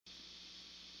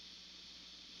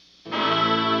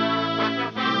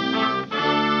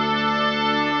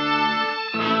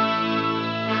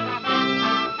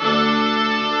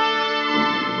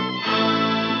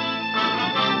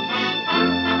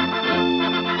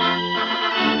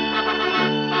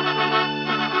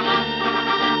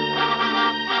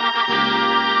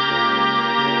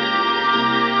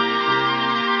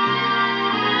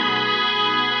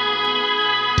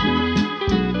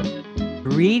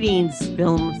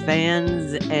film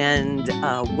fans and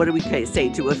what do we say,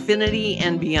 to affinity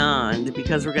and beyond,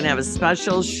 because we're going to have a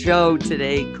special show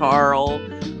today, Carl,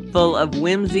 full of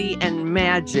whimsy and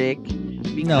magic.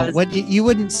 No, what you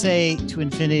wouldn't say to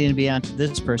infinity and beyond to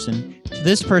this person. To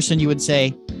this person, you would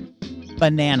say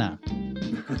banana.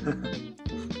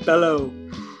 Hello.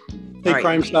 Hey, right.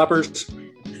 Crime Stoppers.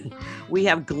 We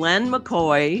have Glenn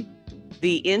McCoy,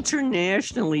 the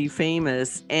internationally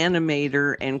famous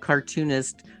animator and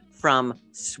cartoonist from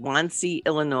Swansea,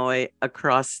 Illinois,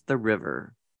 across the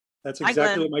river. That's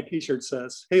exactly what my t-shirt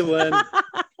says. Hey, Len.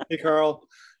 Hey, Carl.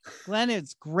 Glenn,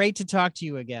 it's great to talk to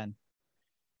you again.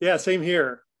 Yeah, same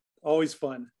here. Always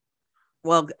fun.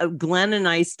 Well, Glenn and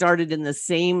I started in the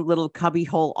same little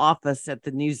cubbyhole office at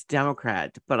the News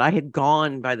Democrat, but I had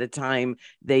gone by the time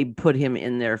they put him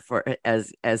in there for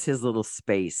as his little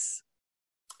space.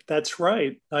 That's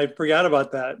right. I forgot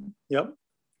about that. Yep.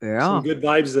 Yeah. Some good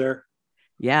vibes there.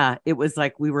 Yeah, it was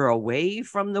like we were away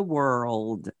from the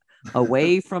world,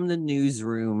 away from the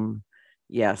newsroom.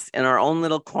 Yes, in our own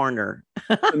little corner.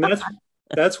 And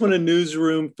that's when a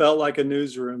newsroom felt like a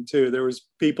newsroom too. There was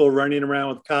people running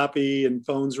around with copy and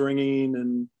phones ringing,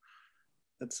 and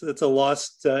it's a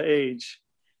lost age.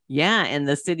 Yeah, and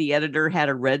the city editor had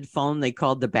a red phone they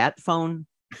called the bat phone.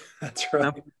 That's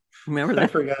right. Remember that? I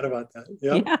forgot about that.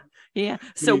 Yep. Yeah.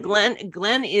 So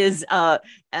Glenn is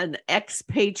an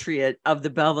expatriate of the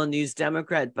Belleville News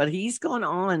Democrat, but he's gone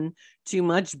on to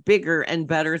much bigger and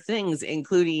better things,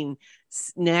 including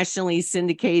nationally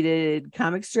syndicated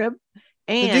comic strip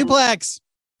and the Duplex.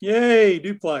 Yay,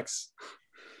 Duplex.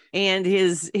 And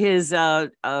his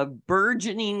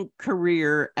burgeoning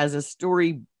career as a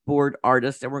storyboard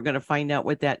artist, and we're going to find out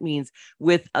what that means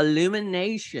with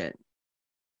Illumination.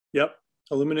 Yep.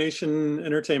 Illumination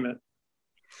Entertainment.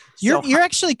 You're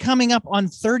actually coming up on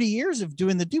 30 years of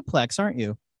doing the Duplex, aren't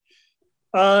you?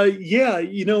 Yeah.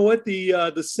 You know what?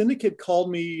 The syndicate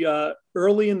called me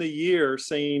early in the year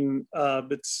saying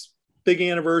it's big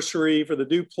anniversary for the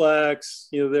Duplex.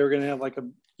 You know, they were going to have like a,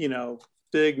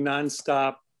 big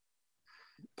nonstop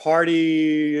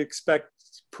party, expect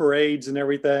parades and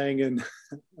everything.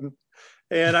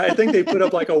 And I think they put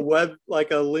up like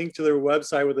a link to their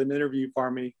website with an interview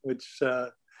for me, which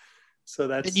so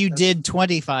that's you did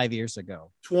 25 years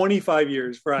ago. 25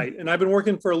 years, right? And I've been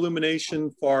working for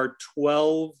Illumination for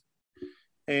 12,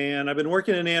 and I've been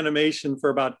working in animation for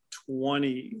about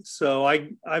 20. So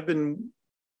I've been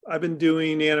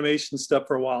doing animation stuff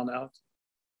for a while now.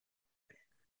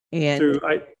 And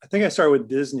I think I started with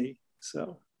Disney.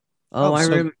 So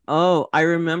I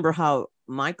remember how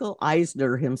Michael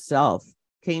Eisner himself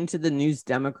came to the News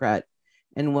Democrat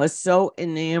and was so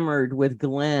enamored with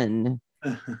Glenn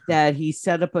that he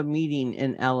set up a meeting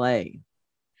in LA.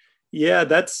 Yeah,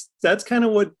 that's kind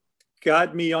of what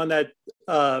got me on that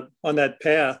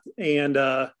path. And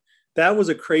that was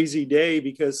a crazy day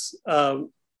because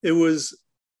it was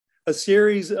a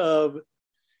series of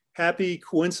happy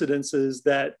coincidences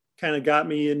that kind of got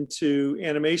me into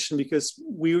animation, because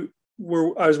I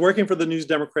was working for the News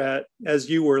Democrat, as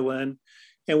you were, Len,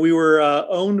 and we were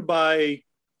owned by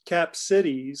Cap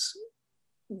Cities,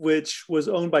 which was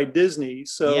owned by Disney.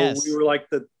 So yes. We were like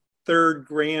the third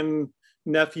grand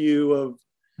nephew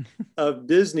of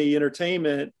Disney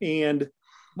Entertainment. And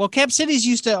well, Cap Cities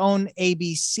used to own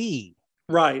ABC.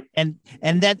 Right. And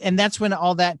that's when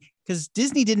all that, because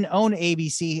Disney didn't own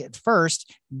ABC at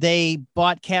first. They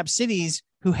bought Cap Cities,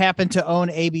 who happened to own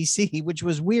ABC, which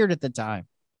was weird at the time.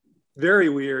 Very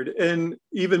weird. And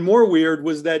even more weird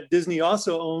was that Disney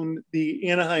also owned the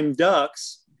Anaheim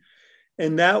Ducks.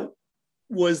 And that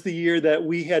was the year that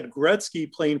we had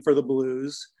Gretzky playing for the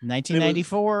Blues.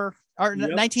 1994 or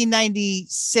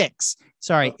 1996.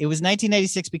 Sorry, it was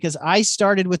 1996 because I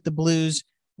started with the Blues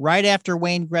right after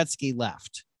Wayne Gretzky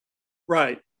left.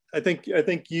 Right. I think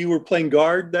you were playing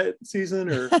guard that season,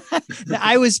 or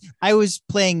I was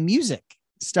playing music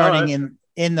starting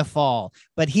in the fall,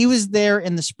 but he was there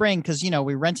in the spring because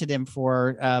we rented him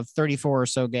for 34 or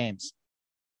so games.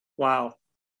 Wow.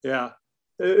 Yeah.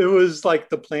 It was like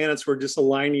the planets were just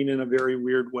aligning in a very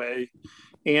weird way.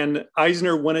 And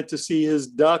Eisner wanted to see his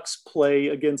Ducks play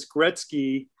against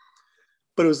Gretzky,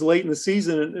 but it was late in the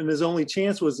season, and his only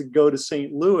chance was to go to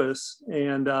St. Louis.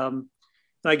 And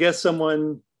I guess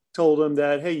someone told him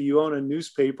that, hey, you own a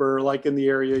newspaper like in the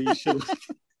area,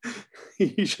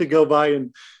 you should go by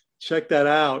and check that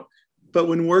out. But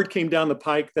when word came down the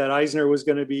pike that Eisner was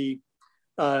going to be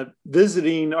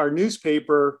visiting our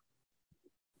newspaper,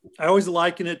 I always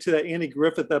liken it to that Andy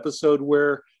Griffith episode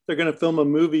where they're going to film a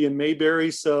movie in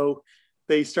Mayberry. So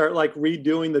they start like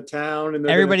redoing the town, and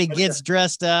everybody gets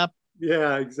dressed up.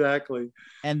 Yeah, exactly.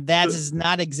 And that is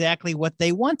not exactly what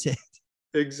they wanted.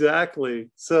 Exactly.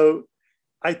 So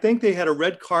I think they had a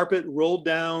red carpet rolled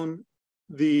down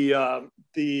the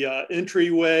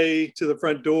entryway to the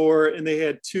front door, and they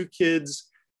had two kids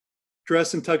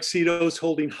dressed in tuxedos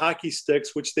holding hockey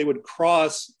sticks, which they would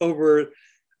cross over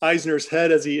Eisner's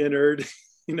head as he entered.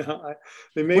 They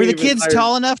may Were the even kids hired,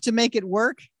 tall enough to make it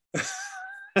work?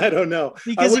 I don't know.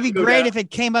 Because it'd be great if it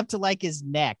came up to like his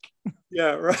neck.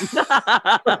 Yeah, right.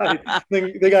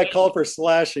 Right. They got called for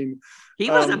slashing. He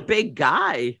was a big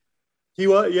guy. He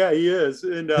was, yeah, he is,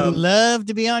 and love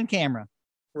to be on camera.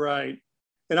 Right.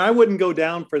 And I wouldn't go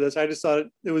down for this. I just thought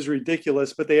it was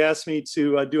ridiculous. But they asked me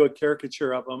to do a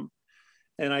caricature of him,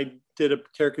 and I did a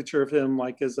caricature of him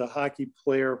like as a hockey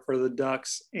player for the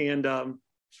Ducks. And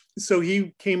so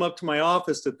he came up to my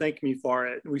office to thank me for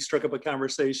it. And we struck up a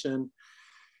conversation.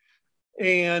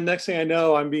 And next thing I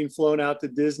know, I'm being flown out to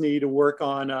Disney to work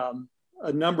on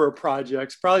a number of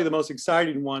projects. Probably the most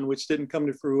exciting one, which didn't come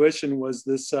to fruition, was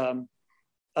this a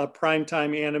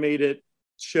primetime animated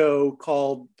show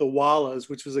called The Wallas,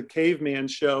 which was a caveman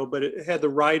show, but it had the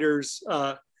writers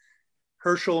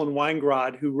Herschel and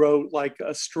Weingrod, who wrote like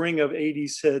a string of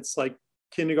 80s hits like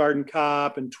Kindergarten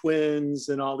Cop and Twins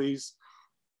and all these.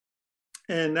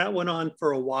 And that went on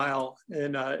for a while,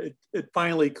 and it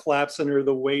finally collapsed under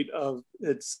the weight of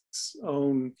its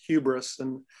own hubris.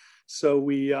 And so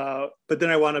but then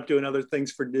I wound up doing other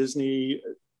things for Disney,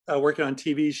 working on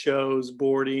TV shows,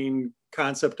 boarding,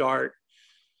 concept art.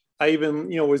 I even,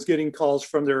 was getting calls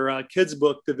from their kids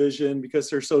book division because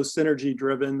they're so synergy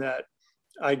driven that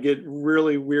I get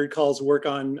really weird calls to work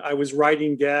on. I was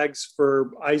writing gags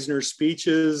for Eisner's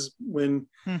speeches when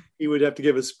he would have to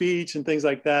give a speech and things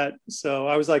like that. So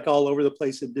I was like all over the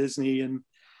place at Disney. And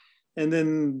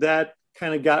then that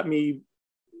kind of got me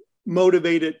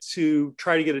motivated to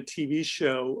try to get a TV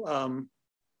show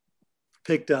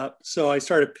picked up. So I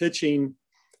started pitching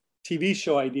TV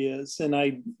show ideas, and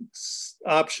I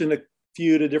optioned a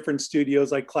few to different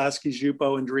studios like Klasky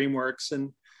Csupo and DreamWorks.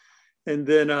 And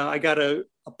then I got a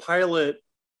pilot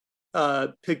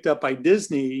picked up by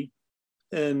Disney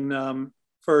and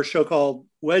for a show called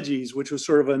Wedgies, which was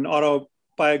sort of an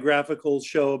autobiographical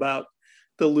show about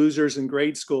the losers in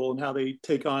grade school and how they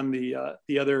take on the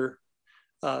other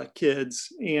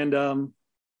kids.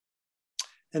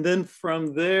 And then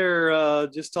from there,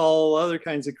 just all other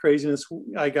kinds of craziness.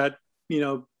 I got,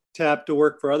 tapped to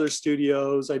work for other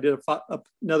studios. I did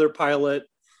another pilot,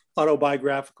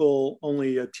 autobiographical,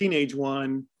 only a teenage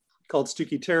one, called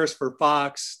Stooky Terrace for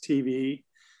Fox TV.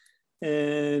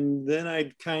 And then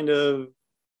I kind of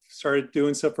started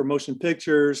doing stuff for motion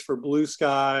pictures, for Blue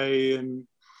Sky, and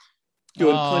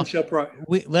doing punch up.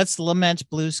 Let's lament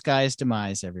Blue Sky's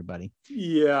demise, everybody.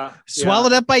 Yeah.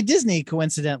 Swallowed up by Disney,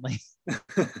 coincidentally.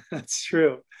 That's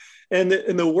true. And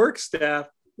the work staff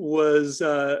was,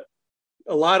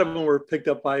 a lot of them were picked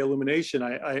up by Illumination,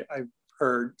 I've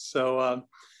heard. So,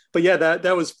 but yeah,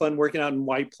 that was fun working out in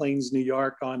White Plains, New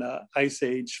York on Ice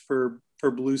Age for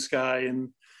Blue Sky, and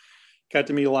got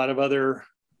to meet a lot of other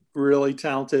really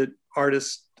talented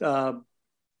artists,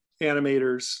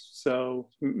 animators. So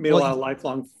made a lot of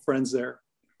lifelong friends there.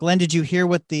 Glenn, did you hear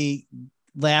what the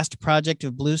last project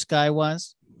of Blue Sky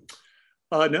was?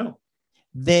 No.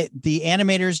 The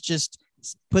animators just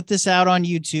put this out on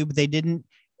YouTube. They didn't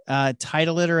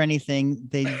title it or anything.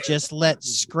 They just let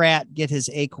Scrat get his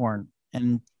acorn,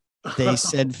 and they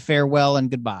said farewell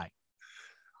and goodbye.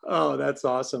 Oh, that's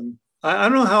awesome. I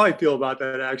don't know how I feel about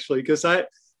that, actually, because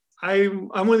I'm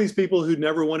one of these people who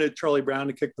never wanted Charlie Brown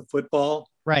to kick the football.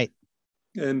 Right.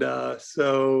 And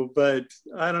but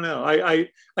I don't know. I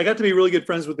got to be really good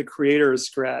friends with the creator of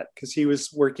Scrat, because he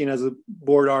was working as a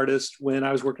board artist when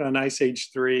I was working on Ice Age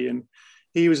 3. And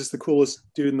he was just the coolest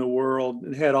dude in the world,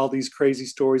 and had all these crazy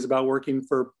stories about working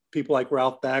for people like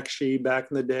Ralph Bakshi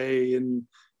back in the day. And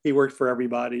he worked for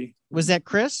everybody. Was that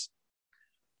Chris?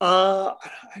 I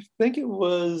think it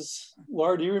was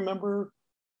Laura. Do you remember?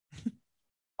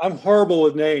 I'm horrible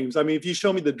with names. I mean, if you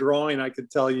show me the drawing, I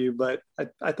could tell you, but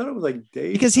I thought it was like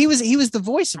Dave. Because he was the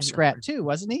voice of Scrat too,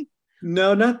 wasn't he?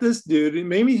 No, not this dude.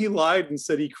 Maybe he lied and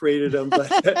said he created him,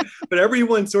 but but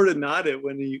everyone sort of nodded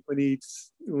when he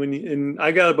and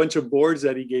I got a bunch of boards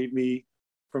that he gave me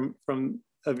from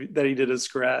that he did as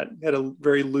Scrat. He had a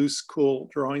very loose, cool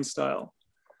drawing style.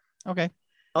 Okay,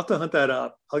 I'll have to hunt that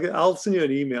up. I'll send you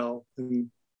an email.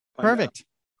 Perfect.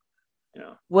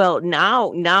 Yeah. Well,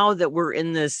 now that we're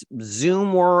in this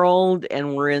Zoom world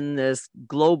and we're in this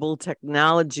global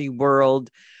technology world,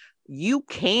 you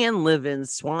can live in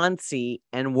Swansea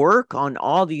and work on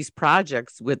all these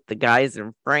projects with the guys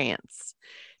in France.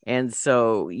 And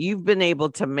so you've been able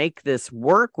to make this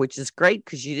work, which is great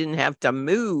because you didn't have to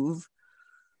move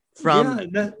from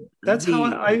that's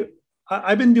how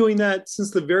I've been doing that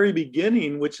since the very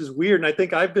beginning, which is weird. And I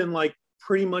think I've been like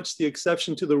pretty much the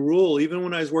exception to the rule, even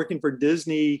when I was working for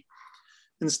Disney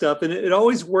and stuff. And it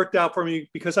always worked out for me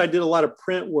because I did a lot of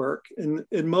print work, and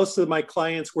most of my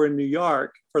clients were in New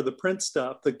York for the print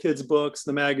stuff, the kids' books,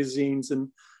 the magazines, and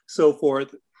so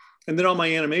forth. And then all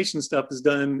my animation stuff is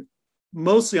done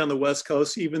mostly on the West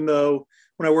Coast, even though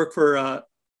when I worked for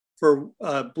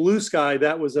Blue Sky,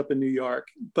 that was up in New York.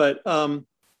 But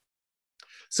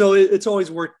so it's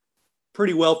always worked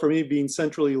pretty well for me being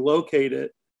centrally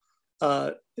located.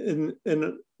 And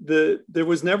there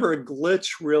was never a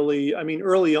glitch, really. I mean,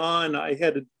 early on, I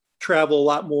had to travel a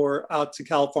lot more out to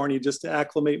California just to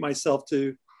acclimate myself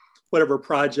to whatever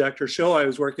project or show I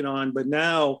was working on. But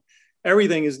now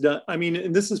everything is done. I mean,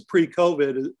 and this is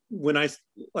pre-COVID. When like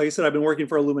I said, I've been working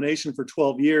for Illumination for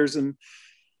 12 years, and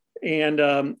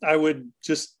I would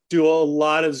just do a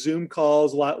lot of Zoom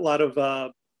calls, a lot of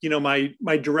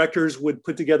my directors would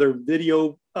put together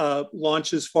video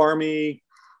launches for me,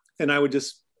 and I would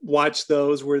just watch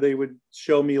those where they would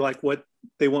show me like what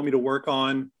they want me to work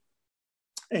on.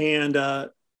 And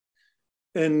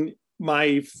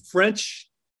my French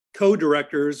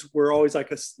co-directors were always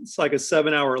like it's like a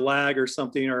 7-hour lag or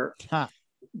something, or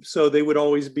so they would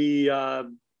always be, I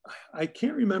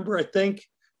can't remember. I think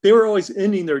they were always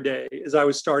ending their day as I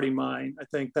was starting mine. I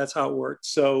think that's how it worked.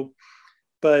 So,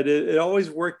 but it always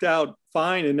worked out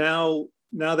fine. And now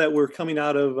that we're coming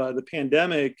out of the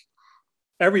pandemic,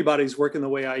 everybody's working the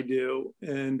way I do.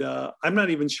 And I'm not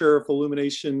even sure if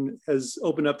Illumination has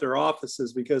opened up their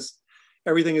offices because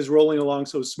everything is rolling along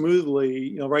so smoothly.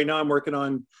 You know, right now I'm working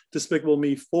on Despicable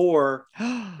Me 4,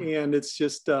 and it's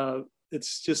just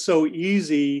so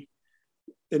easy.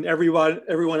 And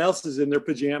everyone else is in their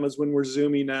pajamas when we're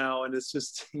Zooming now. And it's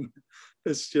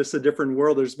just a different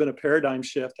world. There's been a paradigm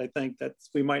shift. I think that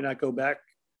we might not go back.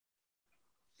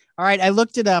 All right. I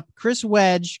looked it up. Chris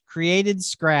Wedge created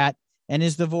Scrat and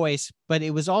is the voice, but it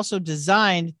was also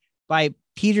designed by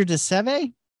Peter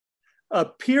DeSeve.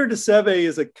 Peter DeSeve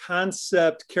is a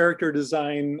concept character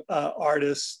design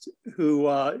artist who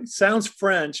sounds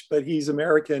French, but he's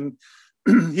American.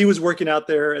 He was working out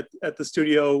there at the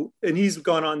studio, and he's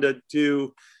gone on to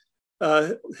do,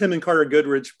 him and Carter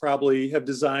Goodrich probably have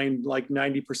designed like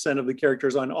 90% of the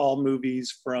characters on all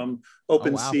movies from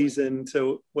Open Season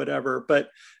to whatever. But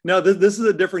no, this is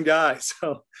a different guy.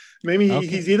 So maybe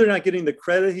he's either not getting the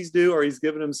credit he's due, or he's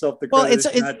giving himself the credit.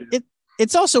 Well,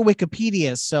 it's also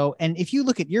Wikipedia. So, and if you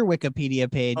look at your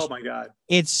Wikipedia page, oh my God,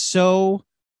 it's so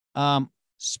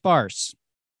sparse.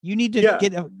 You need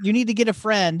to get a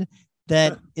friend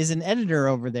that is an editor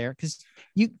over there, because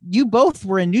you both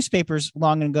were in newspapers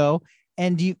long ago,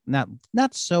 and you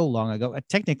not so long ago.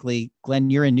 Technically, Glenn,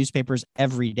 you're in newspapers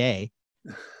every day,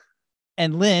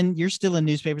 and Lynn, you're still in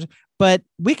newspapers. But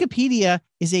Wikipedia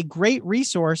is a great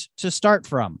resource to start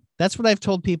from. That's what I've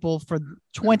told people for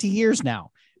 20 years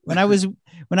now. When I was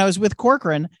with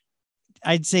Corcoran,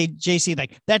 I'd say, JC,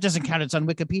 like, that doesn't count. It's on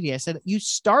Wikipedia. I said, you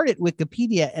start at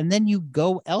Wikipedia and then you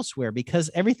go elsewhere, because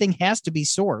everything has to be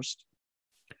sourced.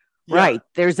 Right. Yeah.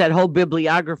 There's that whole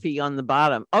bibliography on the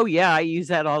bottom. Oh, yeah. I use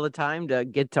that all the time to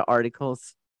get to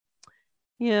articles.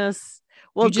 Yes.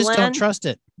 Well, you just don't trust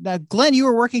it. Now, Glenn, you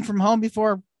were working from home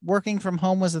before working from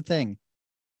home was a thing.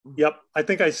 Yep. I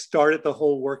think I started the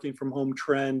whole working from home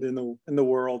trend in the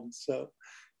world. So,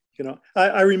 you know,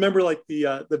 I remember like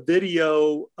the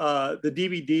video, the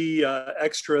DVD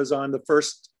extras on the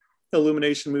first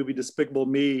Illumination movie, Despicable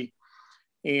Me.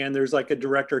 And there's like a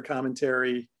director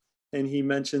commentary, and he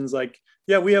mentions like,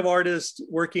 yeah, we have artists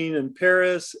working in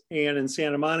Paris and in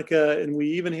Santa Monica, and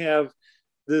we even have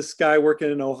this guy working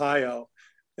in Ohio.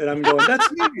 And I'm going,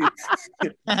 that's me.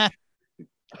 I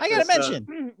gotta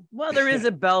mention. Well, there is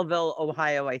a Belleville,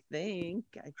 Ohio, I think.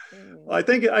 I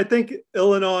think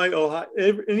Illinois, Ohio,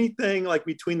 anything like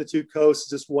between the two coasts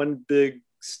is just one big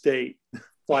state,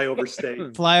 flyover state.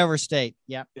 Flyover state.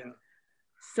 Yeah.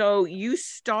 So you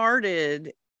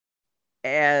started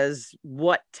as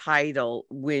what title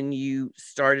when you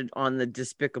started on the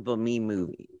Despicable Me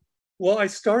movie? Well, I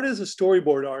started as a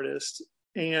storyboard artist,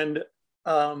 and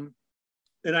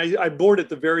I boarded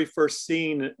the very first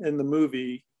scene in the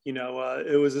movie. You know,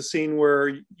 it was a scene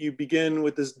where you begin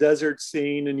with this desert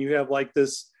scene, and you have like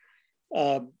this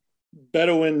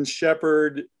Bedouin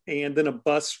shepherd, and then a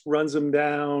bus runs them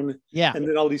down. Yeah. And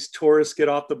then all these tourists get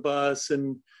off the bus,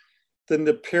 and then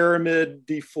the pyramid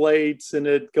deflates and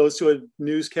it goes to a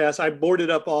newscast. I boarded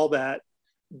up all that,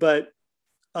 but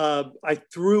I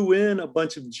threw in a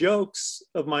bunch of jokes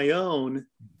of my own,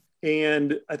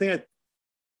 and I think I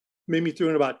maybe threw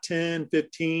in about 10,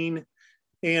 15,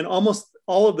 and almost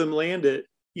all of them landed.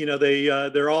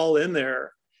 They're all in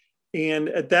there. And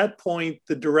at that point,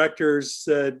 the directors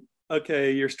said,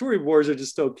 okay, your storyboards are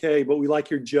just okay, but we like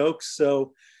your jokes.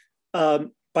 So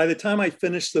by the time I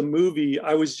finished the movie,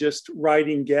 I was just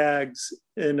writing gags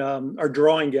or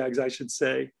drawing gags, I should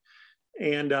say.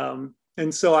 And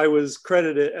so I was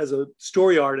credited as a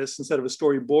story artist instead of a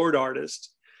storyboard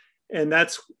artist. And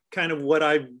that's kind of what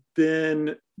I've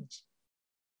been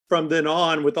from then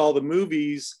on with all the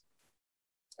movies.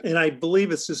 And I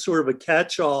believe it's just sort of a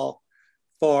catch-all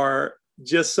for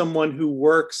just someone who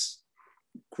works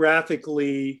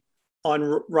graphically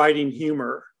on writing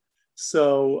humor.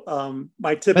 So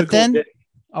my typical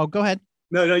go ahead.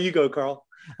 No, you go, Carl.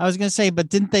 I was going to say, but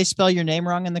didn't they spell your name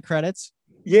wrong in the credits?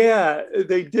 Yeah,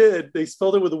 they did. They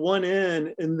spelled it with one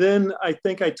N. And then I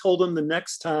think I told them the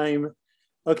next time,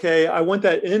 okay, I want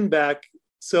that N back.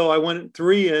 So I went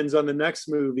 3 N's on the next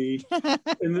movie.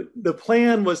 And the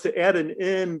plan was to add an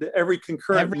N to every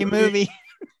concurrent movie.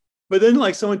 But then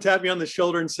like someone tapped me on the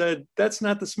shoulder and said, that's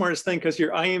not the smartest thing because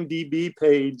your IMDb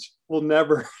page will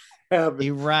never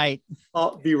be right.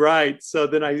 So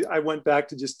then I went back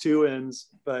to just 2 N's,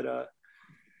 but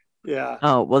yeah.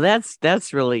 Oh, well,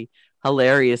 that's really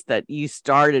hilarious that you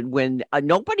started when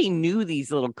nobody knew these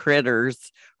little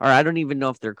critters, or I don't even know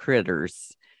if they're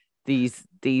critters.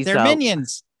 They're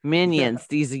minions.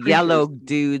 These yellow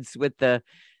dudes with the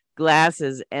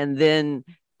glasses. And then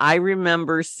I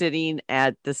remember sitting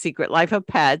at The Secret Life of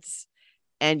Pets,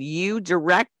 and you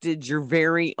directed your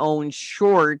very own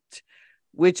short,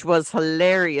 which was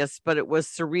hilarious, but it was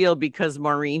surreal because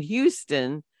Maureen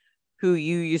Houston, who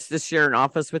you used to share an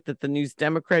office with at the News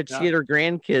Democrat, she had her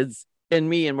grandkids and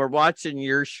me, and we're watching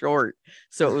your short.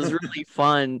 So it was really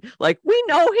fun. Like, we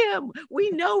know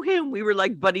him. We were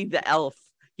like Buddy the Elf,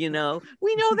 we know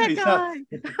that guy.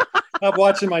 Stop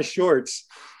watching my shorts.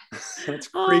 That's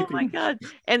creepy. Oh my God.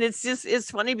 And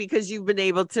it's funny because you've been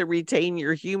able to retain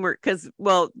your humor because,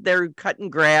 they're cutting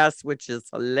grass, which is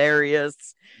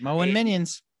hilarious. Mowing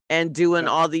minions. And doing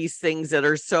all these things that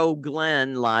are so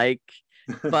Glenn-like,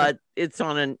 but it's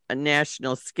on a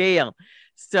national scale.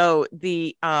 So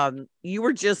you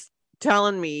were just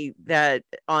telling me that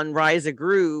on Rise of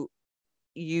Gru,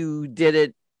 you did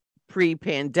it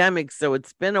pre-pandemic, so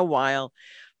it's been a while,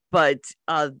 but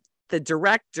the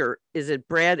director, is it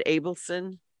Brad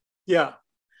Abelson? Yeah.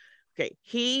 Okay.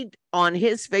 He, on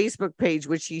his Facebook page,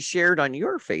 which he shared on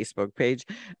your Facebook page,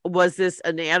 was this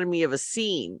anatomy of a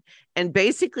scene. And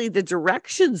basically the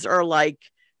directions are like,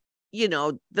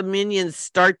 the minions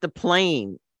start the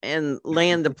plane and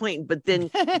land the plane, but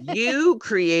then you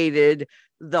created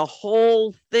the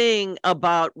whole thing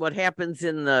about what happens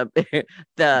in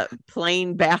the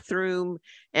plane bathroom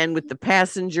and with the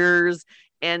passengers.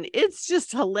 And it's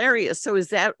just hilarious. So is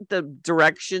that the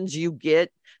directions you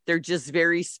get? They're just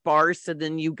very sparse, and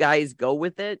then you guys go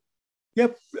with it?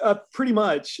 Yep, pretty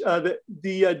much.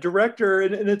 The director,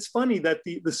 and it's funny that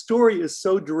the story is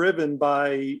so driven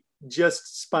by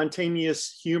just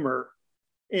spontaneous humor.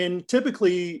 And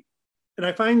typically, and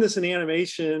I find this in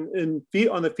animation and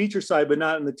on the feature side, but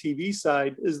not on the TV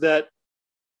side, is that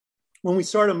when we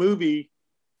start a movie,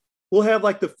 we'll have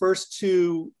like the first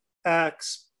 2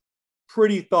 acts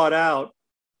pretty thought out,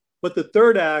 but the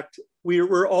third act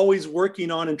we're always working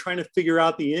on and trying to figure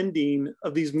out the ending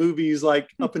of these movies, like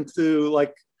up into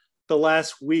like the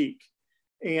last week,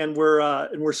 and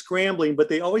we're scrambling. But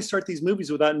they always start these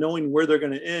movies without knowing where they're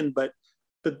going to end. But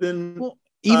then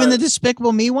even the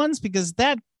Despicable Me ones, because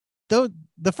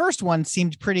the first one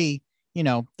seemed pretty,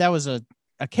 that was a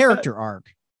character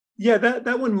arc. Yeah,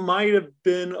 that one might have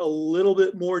been a little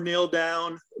bit more nailed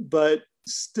down, but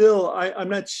still, I'm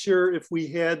not sure if we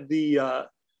had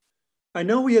I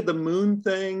know we had the moon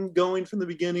thing going from the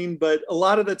beginning, but a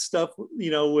lot of that stuff,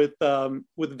 with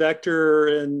Vector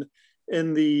and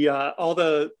the all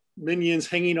the minions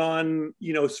hanging on,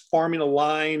 farming a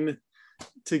line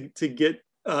to get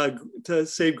to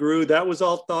save Gru, that was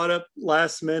all thought up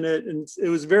last minute, and it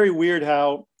was very weird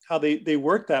how they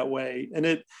work that way, and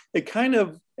it kind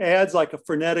of adds like a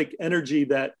frenetic energy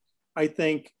that I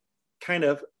think kind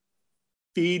of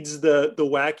feeds the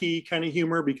wacky kind of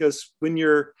humor, because when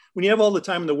you have all the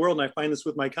time in the world, and I find this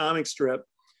with my comic strip,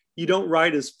 you don't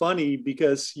write as funny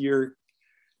because you're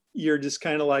just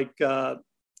kind of like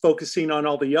focusing on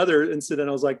all the other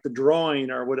incidentals like the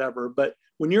drawing or whatever. But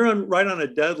when you're right on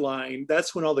a deadline,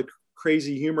 that's when all the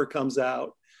crazy humor comes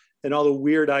out and all the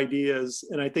weird ideas.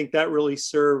 And I think that really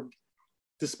served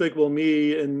Despicable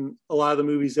Me and a lot of the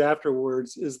movies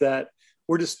afterwards, is that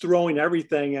we're just throwing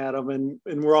everything at them, and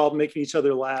we're all making each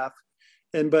other laugh.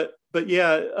 But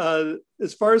yeah,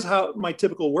 as far as how my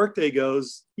typical workday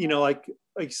goes, like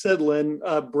you said, Lynn,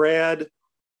 Brad,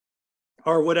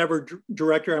 or whatever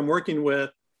director I'm working with,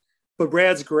 but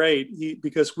Brad's great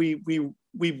because we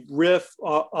riff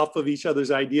off of each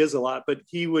other's ideas a lot. But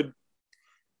he would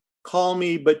call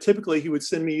me, but typically he would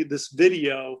send me this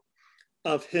video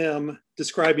of him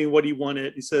describing what he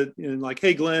wanted. He said, like,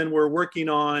 "Hey, Glenn, we're working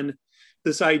on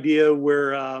this idea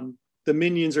where the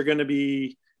Minions are going to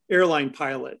be airline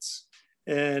pilots,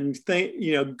 and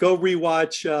go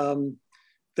rewatch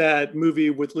that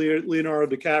movie with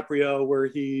Leonardo DiCaprio where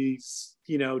he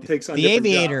takes on The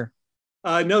Aviator."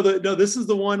 No, this is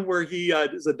the one where he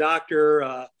is a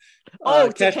doctor.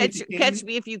 Catch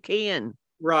Me If You Can.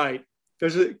 Right.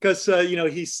 Because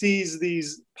he sees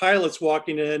these pilots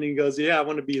walking in and he goes, "Yeah, I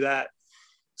want to be that."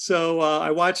 So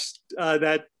I watched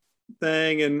that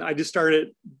thing, and I just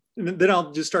started, and then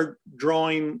I'll just start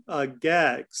drawing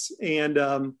gags, and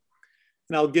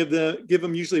I'll give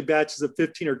them usually batches of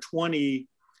 15 or 20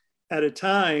 at a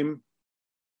time,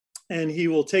 and he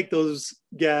will take those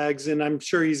gags, and I'm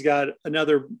sure he's got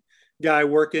another guy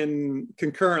working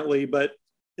concurrently,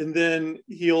 and then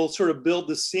he'll sort of build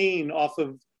the scene off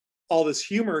of all this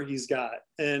humor he's got,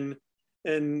 and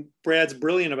Brad's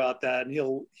brilliant about that,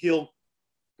 and he'll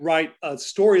write a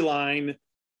storyline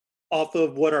off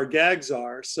of what our gags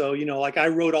are. So like I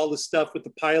wrote all the stuff with the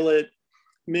pilot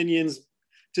Minions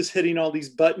just hitting all these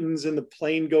buttons and the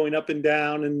plane going up and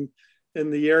down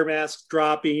and the air mask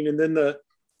dropping, and then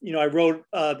I wrote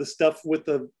the stuff with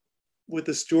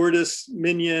the stewardess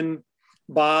Minion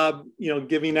Bob,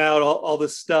 giving out all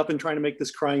this stuff and trying to make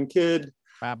this crying kid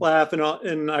laugh,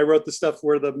 and I wrote the stuff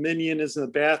where the Minion is in the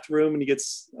bathroom and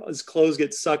his clothes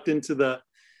get sucked into the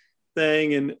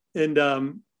thing,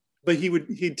 but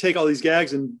he'd take all these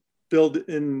gags and build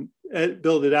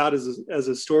it out as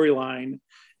a storyline,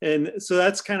 and so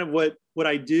that's kind of what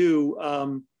I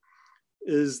do,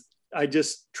 is I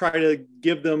just try to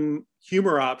give them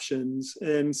humor options,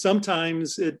 and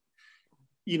sometimes it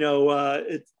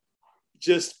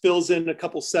just fills in a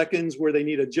couple seconds where they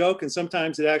need a joke, and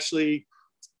sometimes it actually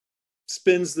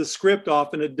spins the script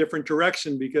off in a different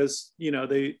direction because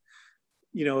a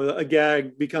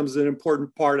gag becomes an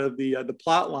important part of the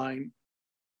plot line.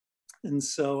 And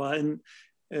so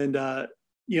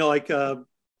like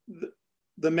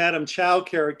the Madame Chow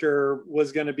character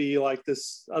was going to be like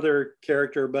this other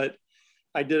character, but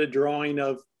I did a drawing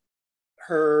of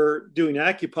her doing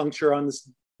acupuncture on this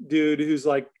dude who's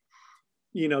like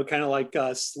kind of like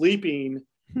sleeping,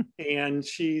 and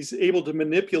she's able to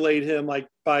manipulate him like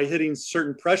by hitting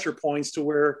certain pressure points to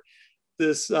where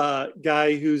this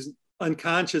guy who's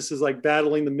unconscious is like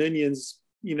battling the Minions,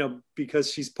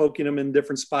 because she's poking him in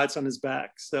different spots on his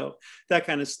back. So that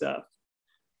kind of stuff.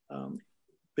 But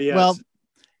yeah. Well,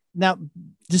 now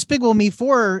Despicable Me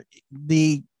 4,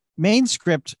 the main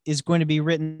script is going to be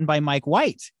written by Mike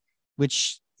White,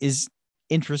 which is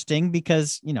interesting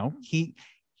because,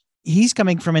 he's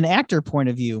coming from an actor point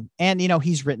of view, and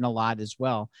he's written a lot as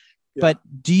well. Yeah. But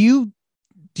do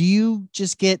you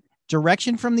just get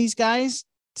direction from these guys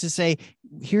to say,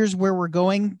 here's where we're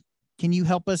going, can you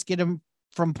help us get them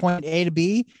from point A to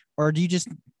B, or do you just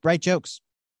write jokes?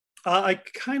 I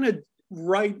kind of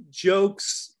write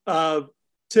jokes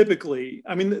typically.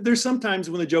 I mean, there's sometimes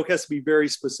when the joke has to be very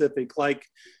specific, like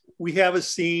we have a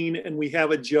scene and we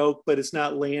have a joke but it's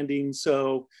not landing,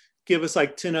 so give us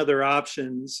like 10 other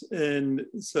options. And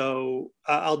so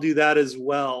I'll do that as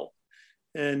well.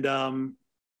 And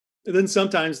then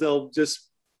sometimes they'll just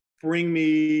bring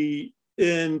me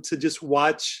in to just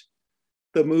watch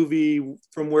the movie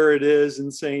from where it is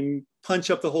and saying,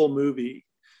 punch up the whole movie.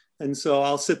 And so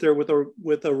I'll sit there with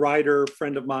a writer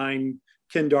friend of mine,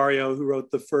 Ken Dario, who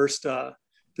wrote the first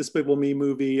Despicable Me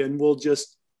movie, and we'll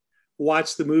just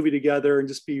watch the movie together and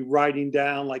just be writing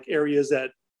down like areas that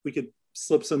we could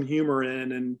slip some humor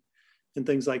in and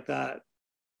things like that.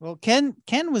 Well, Ken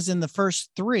was in the first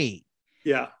 3.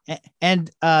 Yeah.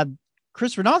 And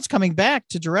Chris Renaud's coming back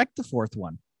to direct the 4th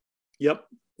one. Yep.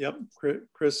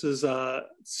 Chris is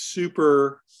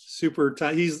super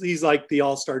he's like the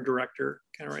all-star director,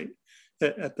 kind of right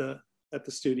at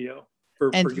the studio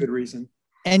for good reason.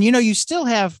 And you still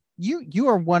have you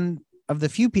are one of the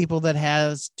few people that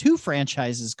has 2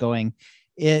 franchises going.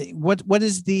 What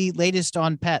is the latest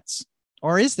on Pets?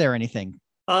 Or is there anything?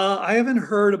 I haven't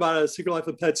heard about a Secret Life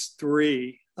of Pets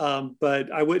 3,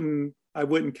 but I wouldn't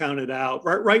count it out.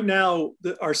 Right now,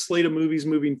 our slate of movies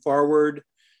moving forward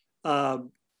are,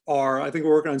 I think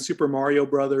we're working on Super Mario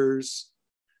Brothers,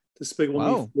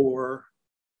 Despicable Me 4,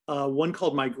 one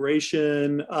called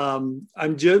Migration.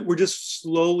 We're just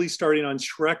slowly starting on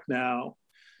Shrek now.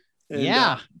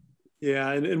 And,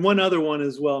 and one other one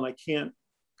as well, and I can't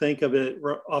think of it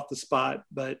off the spot.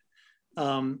 But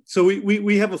so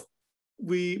we have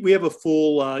a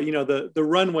full the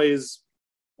runway is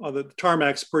the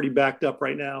tarmac's pretty backed up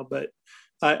right now. But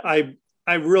I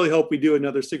really hope we do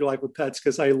another Secret Life of Pets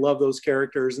because I love those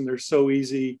characters and they're so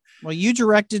easy. Well, you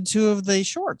directed 2 of the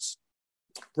shorts,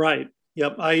 right?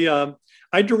 Yep,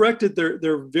 I directed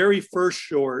their very first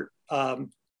short,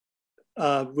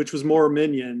 which was More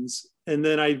Minions, and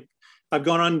then I've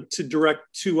gone on to direct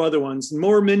 2 other ones.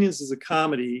 More Minions is a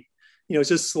comedy, it's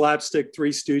just slapstick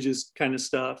Three Stooges kind of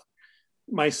stuff.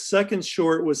 My second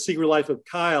short was Secret Life of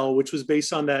Kyle, which was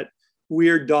based on that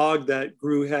weird dog that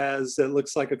Gru has that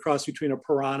looks like a cross between a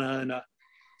piranha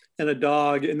and a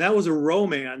dog, and that was a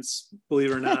romance,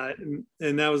 believe it or not,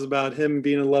 and that was about him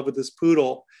being in love with this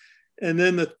poodle. And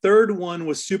then the third one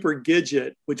was Super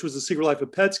Gidget, which was the Secret Life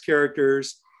of Pets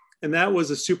characters. And that was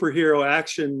a superhero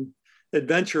action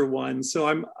adventure one.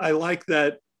 So I like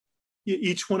that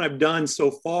each one I've done so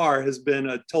far has been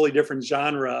a totally different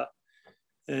genre.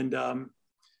 And,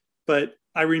 but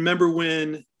I remember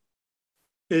when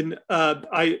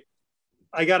I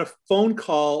got a phone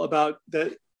call about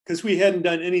that because we hadn't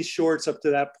done any shorts up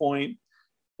to that point,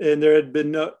 and there had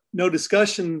been no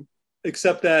discussion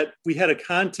except that we had a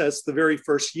contest the very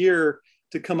first year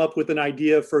to come up with an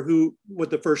idea for what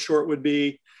the first short would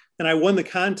be. And I won the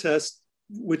contest,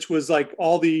 which was like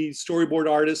all the storyboard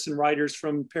artists and writers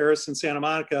from Paris and Santa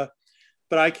Monica.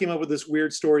 But I came up with this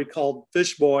weird story called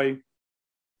Fish Boy,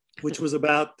 which was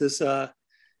about this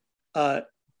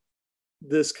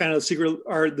this kind of secret,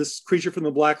 or this creature from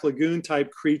the Black Lagoon type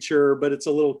creature, but it's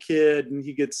a little kid and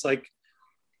he gets like,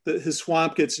 his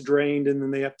swamp gets drained and then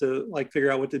they have to like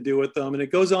figure out what to do with them. And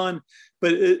it goes on,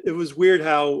 but it was weird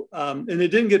how, and it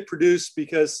didn't get produced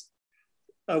because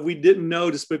we didn't know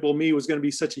Despicable Me was going to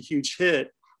be such a huge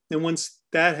hit. And once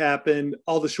that happened,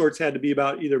 all the shorts had to be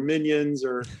about either Minions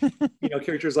or,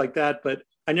 characters like that. But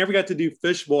I never got to do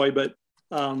Fish Boy, but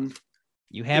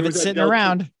you have it sitting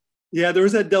around. Yeah. There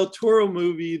was that Del Toro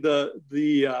movie,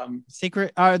 the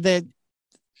Secret, or the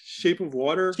Shape of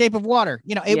Water.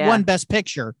 It won Best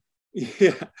Picture.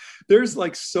 Yeah, there's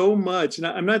like so much, and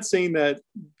I'm not saying that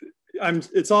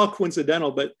it's all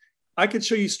coincidental, but I could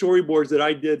show you storyboards that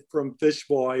I did from Fish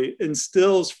Boy and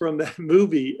stills from that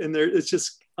movie, and it's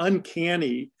just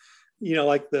uncanny.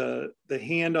 Like the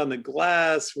hand on the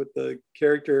glass with the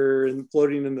character and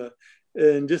floating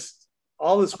and just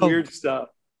all this weird stuff.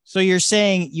 So you're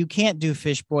saying you can't do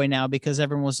Fish Boy now because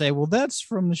everyone will say, well, that's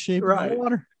from The Shape of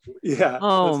Water. Yeah.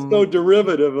 It's so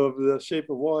derivative of The Shape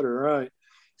of Water. Right.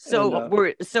 So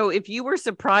so if you were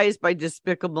surprised by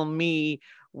Despicable Me,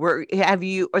 have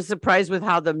you surprised with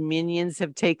how the Minions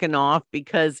have taken off?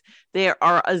 Because there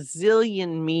are a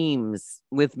zillion memes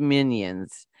with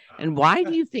Minions. And why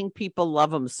do you think people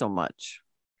love them so much?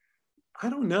 I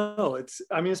don't know. It's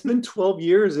been 12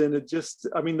 years and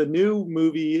the new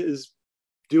movie is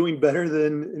doing better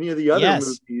than any of the other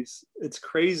movies. It's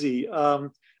crazy.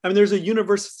 There's a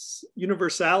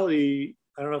universality.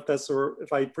 I don't know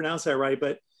if I pronounce that right,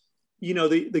 but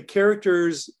the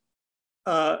characters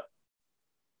are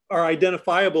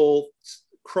identifiable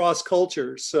cross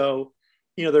cultures. So,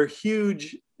 they're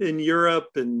huge in Europe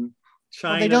and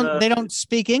China. Well, they don't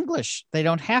speak English. They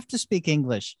don't have to speak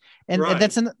English. And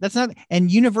that's not,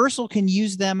 and Universal can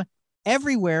use them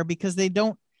everywhere because they've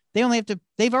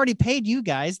already paid you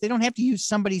guys. They don't have to use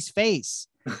somebody's face.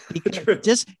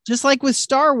 just like with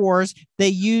Star Wars, they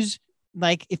use,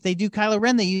 like, if they do Kylo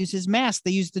Ren, they use his mask,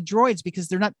 they use the droids because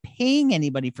they're not paying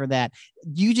anybody for that.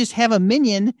 You just have a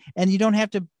minion and you don't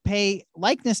have to pay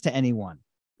likeness to anyone.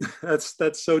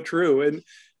 That's so true.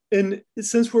 And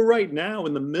since we're right now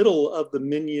in the middle of the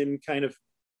minion kind of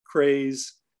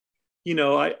craze,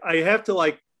 I have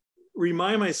to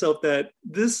remind myself that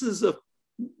this is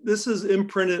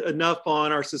imprinted enough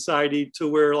on our society to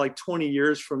where 20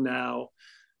 years from now,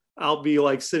 I'll be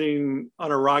sitting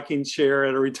on a rocking chair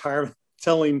at a retirement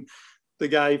telling the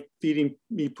guy feeding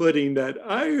me pudding that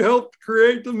I helped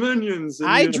create the Minions. And,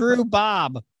 I drew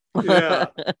Bob. Yeah.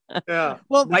 Yeah.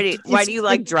 Well, why do you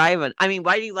like driving?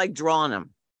 Why do you like drawing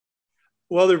them?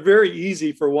 Well, they're very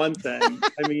easy for one thing.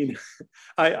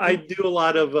 I do a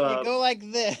lot of they go like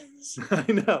this. I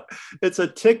know. It's a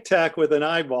Tic Tac with an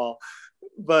eyeball.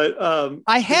 But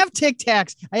I have Tic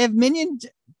Tacs. I have Minion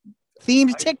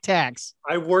themed Tic Tacs.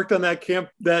 I worked on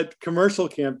that commercial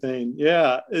campaign.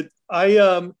 Yeah.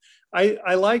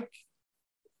 I like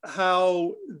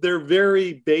how they're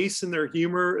very base in their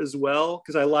humor as well,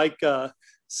 because I like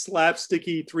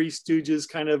slapsticky Three Stooges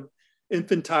kind of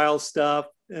infantile stuff.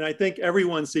 And I think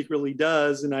everyone secretly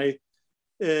does. They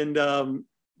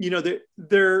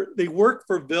work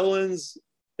for villains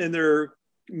and they're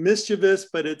mischievous,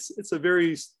 but it's a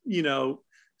very,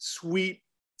 sweet,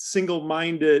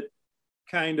 single-minded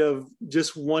kind of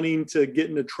just wanting to get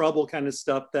into trouble kind of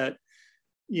stuff that,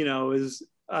 is,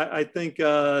 I think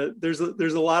there's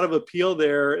a lot of appeal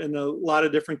there and a lot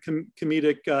of different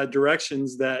comedic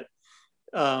directions that,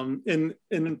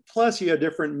 and plus you have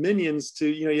different minions too.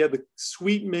 You have the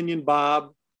sweet minion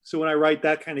Bob. So when I write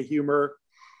that kind of humor,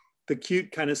 the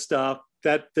cute kind of stuff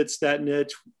that fits that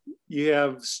niche. You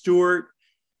have Stuart,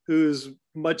 who's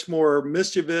much more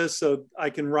mischievous, so I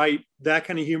can write that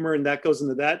kind of humor, and that goes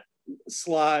into that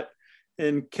slot.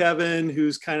 And Kevin,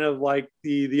 who's kind of like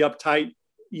the uptight,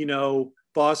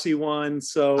 bossy one.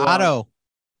 So Otto.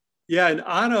 Yeah, and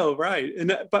Otto, right.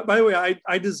 And by the way,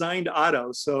 I designed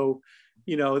Otto, so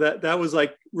that was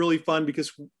like really fun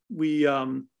because we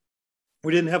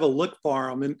didn't have a look for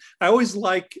him, and I always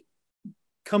like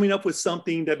coming up with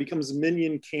something that becomes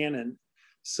Minion canon.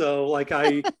 So like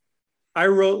I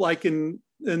wrote like in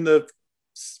the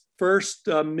first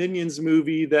Minions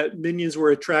movie that Minions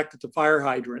were attracted to fire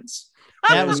hydrants.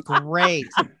 That was great.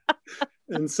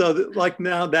 And so like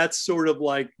now that's sort of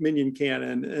like Minion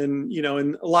canon. And,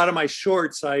 in a lot of my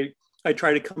shorts, I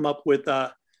try to come up with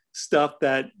stuff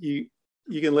that you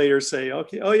can later say,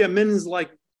 okay, oh yeah, Minions like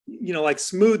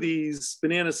smoothies,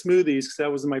 banana smoothies, because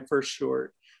that was in my first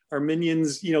short. Our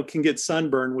Minions, can get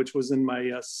sunburn, which was in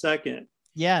my second.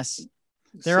 Yes.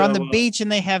 They're on the beach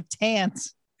and they have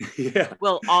tans. Yeah.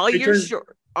 Well, all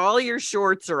your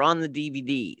shorts are on the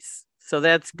DVDs. So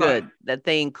that's good that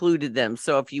they included them.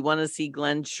 So if you want to see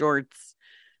Glenn's shorts,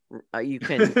 you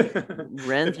can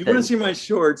rent If you want to see my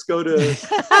shorts, go to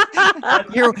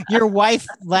your wife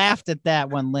laughed at that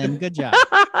one, Lynn. Good job.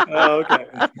 Oh, okay.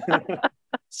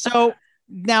 So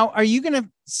now, are you going to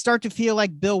start to feel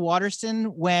like Bill Watterson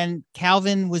when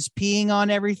Calvin was peeing on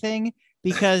everything?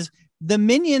 Because the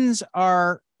Minions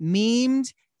are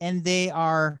memed and they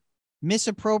are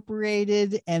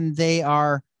misappropriated and they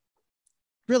are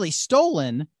really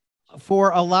stolen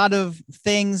for a lot of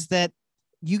things that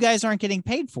you guys aren't getting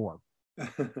paid for.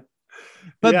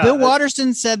 But yeah, Bill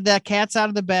Watterson said that cat's out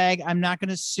of the bag. I'm not going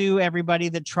to sue everybody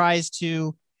that tries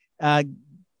to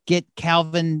get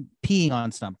Calvin peeing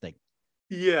on something.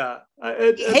 Yeah.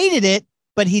 He hated it,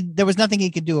 but there was nothing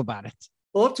he could do about it.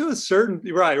 Well, up to a certain,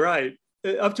 right.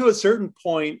 Up to a certain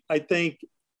point, I think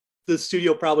the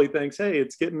studio probably thinks, hey,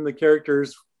 it's getting the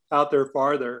characters out there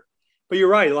farther. But you're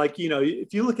right. Like,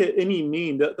 if you look at any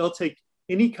meme, they'll take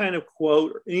any kind of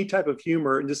quote or any type of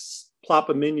humor and just plop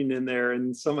a minion in there.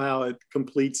 And somehow it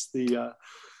completes the,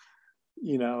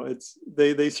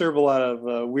 they serve a lot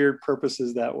of weird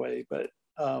purposes that way. But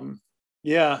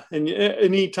yeah. And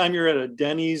anytime you're at a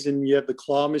Denny's and you have the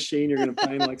claw machine, you're going to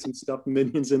find like some stuffed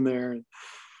minions in there. And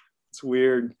it's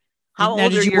weird. How now,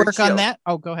 old did are you your work on that?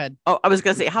 Oh, go ahead. Oh, I was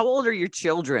going to say, how old are your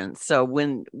children? So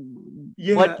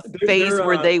what phase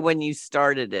were they when you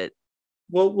started it?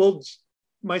 Well,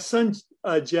 my son,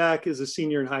 Jack, is a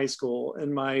senior in high school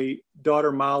and my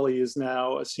daughter, Molly, is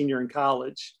now a senior in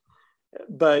college.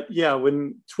 But yeah,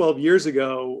 when 12 years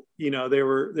ago, they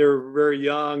were very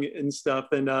young and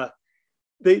stuff. And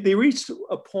they reached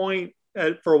a point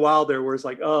for a while there where it's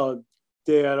like, oh,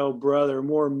 Dad, oh brother,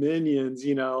 more Minions,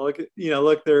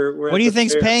 look, they're. What do you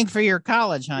think's paying for your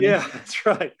college, honey? Yeah, that's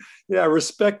right. Yeah,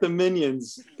 respect the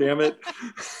Minions, damn it.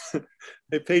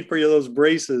 They paid for you those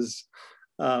braces.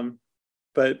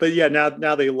 But yeah,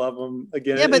 now they love them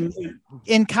again. Yeah, but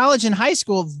in college and high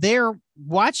school, they're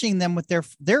watching them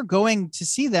they're going to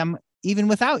see them even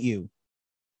without you.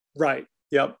 Right.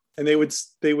 Yep. And they would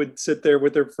sit there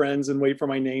with their friends and wait for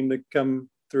my name to come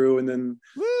through, and then.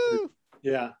 Woo!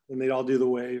 Yeah, and they'd all do the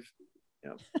wave.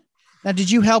 Yeah. Now,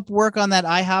 did you help work on that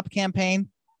IHOP campaign?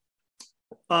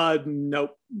 Nope.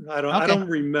 I don't. Okay. I don't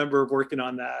remember working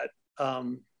on that.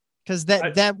 Because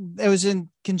that it was in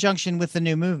conjunction with the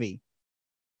new movie.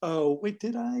 Oh wait,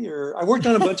 did I? Or I worked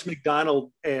on a bunch of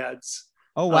McDonald's ads.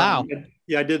 Oh wow.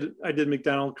 Yeah, I did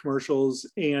McDonald's commercials,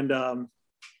 and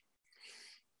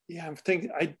yeah, I'm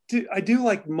thinking I do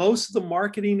like most of the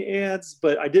marketing ads,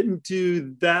 but I didn't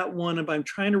do that one. I'm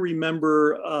trying to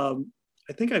remember.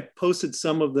 I think I posted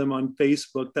some of them on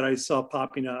Facebook that I saw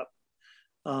popping up.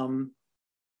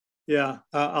 Yeah,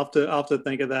 I'll have to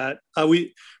think of that.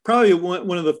 We probably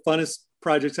one of the funnest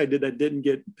projects I did that didn't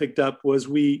get picked up was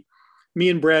me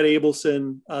and Brad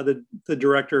Abelson, the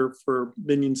director for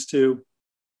Minions 2,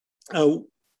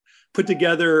 put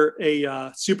together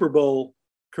a Super Bowl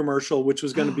commercial, which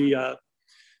was going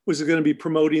to be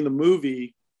promoting the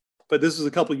movie. but this was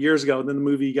a couple of years ago. And then the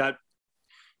movie got,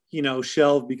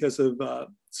 shelved because of,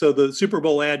 so the Super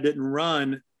Bowl ad didn't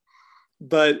run,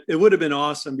 but it would have been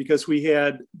awesome because we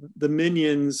had the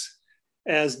Minions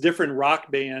as different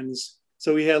rock bands.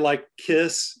 So we had like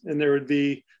Kiss, and there would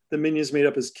be the Minions made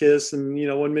up as Kiss, and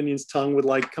one Minion's tongue would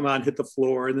like come out and hit the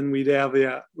floor, and then we'd have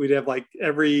like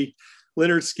every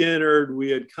Leonard Skinner, we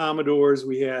had Commodores,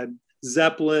 we had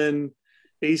Zeppelin,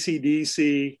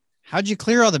 AC/DC. How'd you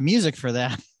clear all the music for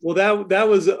that? Well, that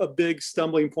was a big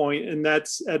stumbling point, and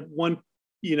that's at one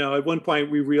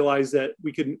point we realized that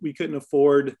we couldn't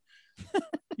afford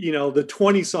the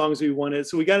 20 songs we wanted,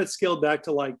 so we got it scaled back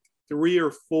to like 3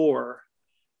 or 4.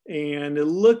 And it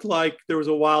looked like there was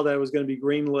a while that it was going to be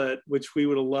greenlit, which we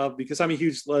would have loved because I'm a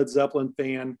huge Led Zeppelin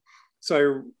fan.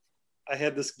 So I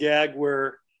had this gag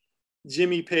where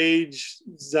Jimmy Page,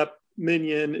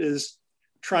 Minion, is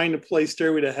trying to play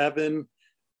Stairway to Heaven,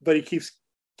 but he keeps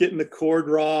getting the chord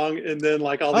wrong. And then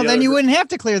like all then you wouldn't have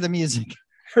to clear the music.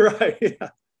 Right.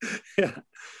 Yeah.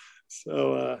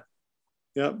 So,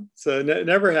 So it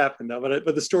never happened though, but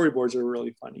the storyboards are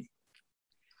really funny.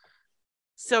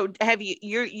 So have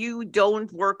you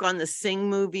don't work on the Sing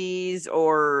movies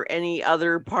or any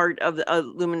other part of the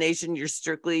Illumination? You're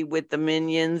strictly with the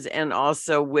Minions and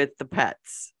also with the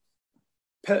Pets.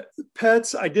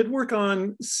 Pets, I did work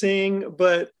on Sing,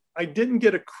 but I didn't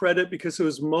get a credit because it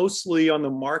was mostly on the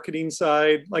marketing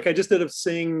side. Like I just did a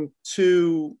Sing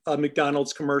 2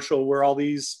 McDonald's commercial where all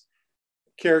these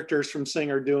characters from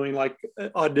Sing are doing like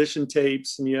audition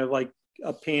tapes, and you have like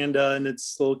a panda and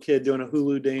its little kid doing a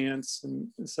hula dance and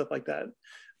stuff like that.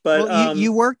 But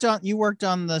you worked on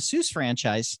the Seuss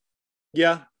franchise.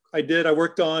 Yeah, I did. I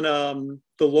worked on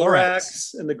the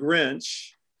Lorax and the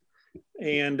Grinch,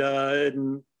 and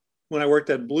when I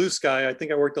worked at Blue Sky, I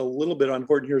think I worked a little bit on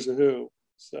Horton Hears a Who.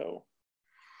 So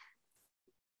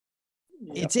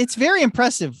it's very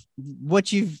impressive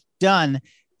what you've done,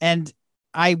 and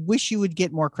I wish you would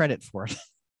get more credit for it.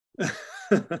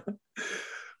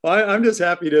 Well, I'm just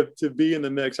happy to be in the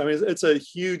mix. I mean, it's a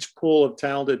huge pool of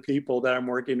talented people that I'm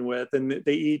working with, and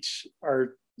they each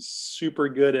are super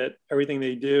good at everything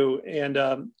they do. And,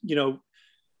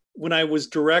 when I was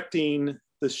directing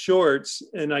the shorts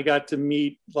and I got to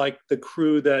meet like the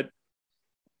crew that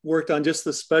worked on just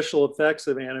the special effects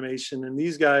of animation, and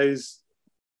these guys,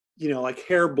 like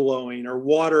hair blowing or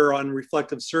water on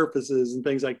reflective surfaces and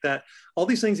things like that. All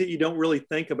these things that you don't really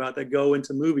think about that go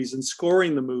into movies, and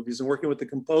scoring the movies and working with the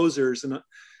composers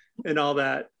and all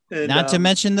that. And not to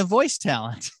mention the voice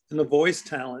talent. And the voice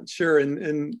talent, sure.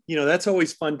 And that's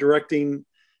always fun directing,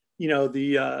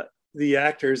 the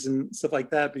actors and stuff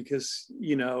like that, because,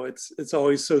 it's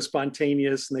always so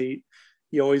spontaneous, and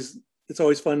it's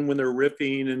always fun when they're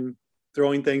riffing and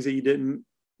throwing things that you didn't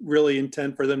really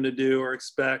intend for them to do or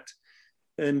expect.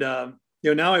 And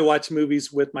now I watch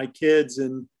movies with my kids,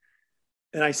 and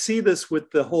I see this with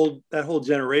that whole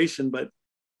generation, but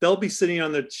they'll be sitting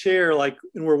on their chair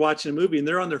and we're watching a movie, and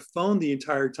they're on their phone the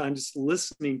entire time just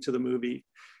listening to the movie.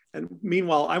 And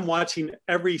meanwhile, I'm watching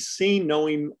every scene,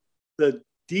 knowing the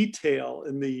detail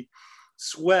and the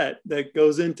sweat that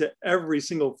goes into every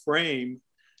single frame,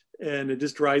 and it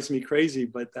just drives me crazy,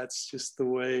 but that's just the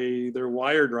way they're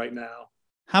wired right now.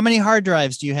 How many hard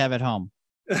drives do you have at home?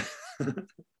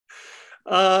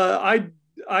 I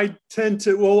tend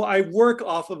to, I work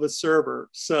off of a server.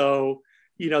 So,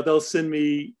 they'll send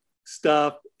me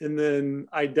stuff, and then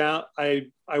I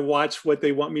watch what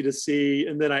they want me to see,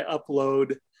 and then I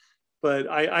upload. But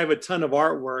I have a ton of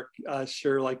artwork,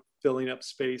 sure, like filling up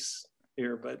space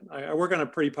here, but I work on a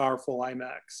pretty powerful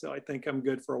iMac. So I think I'm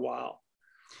good for a while.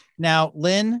 Now,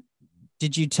 Lynn,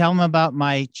 did you tell them about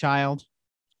my child?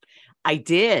 I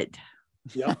did.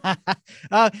 Yeah.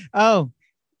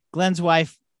 Glenn's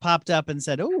wife popped up and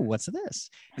said, "Oh, what's this?"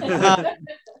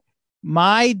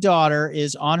 My daughter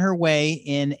is on her way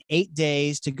in 8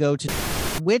 days to go to,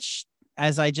 which,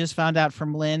 as I just found out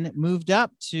from Lynn, moved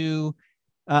up to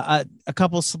a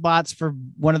couple spots for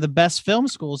one of the best film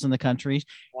schools in the country.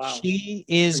 Wow. She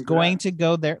is going to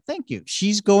go there. Thank you.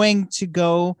 She's going to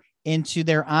go into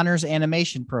their honors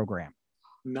animation program.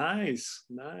 Nice.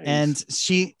 And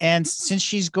since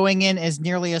she's going in as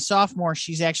nearly a sophomore,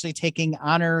 she's actually taking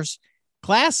honors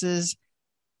classes,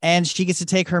 and she gets to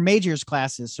take her majors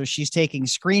classes. So she's taking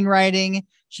screenwriting,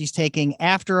 she's taking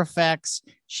After Effects,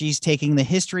 she's taking the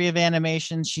history of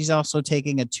animation. She's also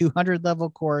taking a 200 level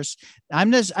course.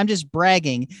 I'm just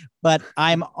bragging, but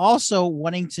I'm also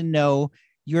wanting to know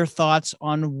your thoughts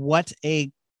on what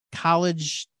a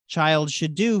college child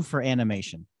should do for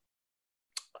animation.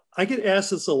 I get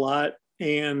asked this a lot,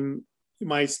 and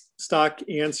my stock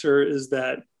answer is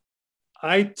that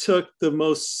I took the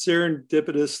most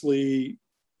serendipitously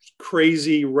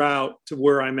crazy route to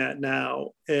where I'm at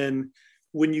now. And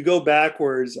when you go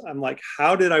backwards, I'm like,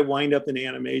 how did I wind up in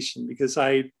animation? Because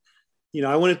I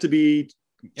wanted to be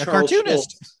A Charles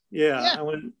cartoonist. Schultz. Yeah, Yeah. I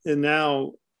went, and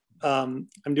now I'm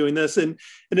doing this, and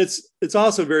it's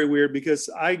also very weird because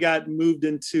I got moved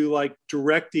into like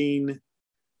directing,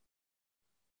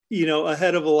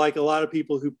 ahead of like a lot of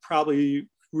people who probably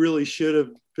really should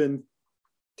have been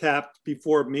tapped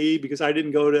before me, because I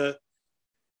didn't go to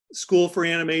school for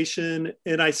animation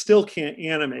and I still can't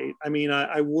animate. I mean,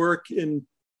 I work in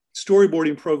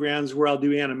storyboarding programs where I'll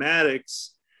do animatics,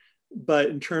 but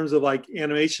in terms of like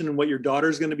animation and what your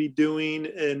daughter's going to be doing,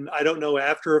 and I don't know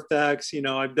After Effects.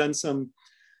 I've done some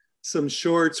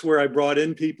shorts where I brought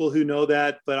in people who know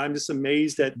that, but I'm just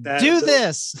amazed at that. Do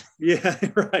this. Yeah,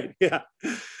 right. Yeah.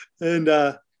 And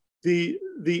the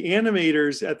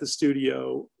animators at the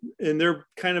studio, and they're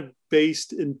kind of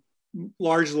based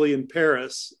largely in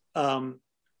Paris,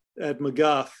 at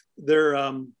McGuff. They're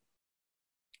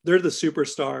the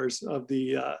superstars of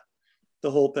the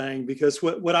whole thing, because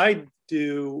what I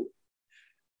do,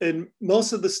 and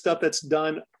most of the stuff that's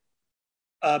done,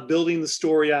 building the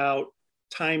story out,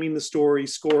 timing the story,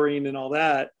 scoring and all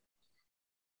that,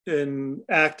 and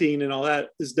acting and all that,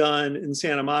 is done in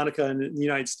Santa Monica and in the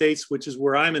United States, which is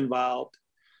where I'm involved.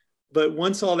 But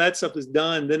once all that stuff is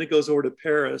done, then it goes over to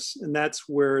Paris, and that's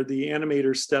where the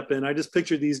animators step in. I just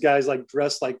picture these guys like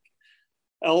dressed like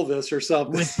Elvis or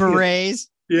something with berets.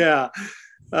 Yeah.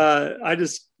 I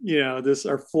just, this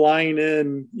are flying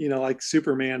in, like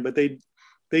Superman, but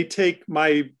they take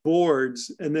my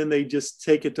boards and then they just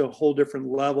take it to a whole different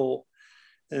level,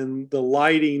 and the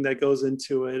lighting that goes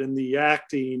into it, and the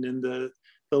acting, and the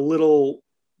little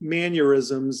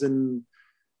mannerisms and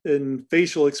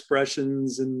facial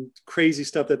expressions and crazy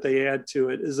stuff that they add to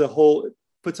it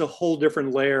puts a whole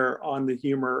different layer on the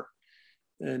humor.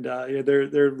 And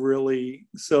they're really,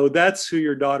 so that's who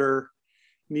your daughter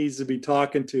needs to be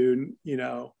talking to.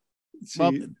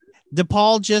 Well,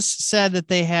 DePaul just said that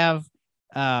they have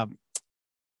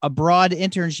abroad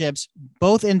internships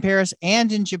both in Paris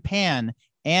and in Japan,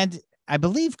 and I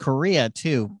believe Korea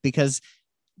too, because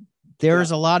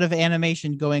there's a lot of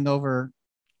animation going over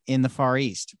in the Far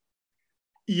East.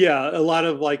 Yeah, a lot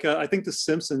of like I think The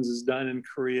Simpsons is done in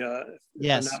Korea,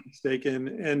 if I'm not mistaken.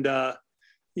 And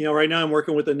right now I'm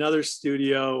working with another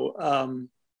studio on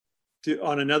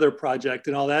another project,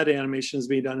 and all that animation is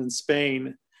being done in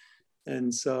Spain.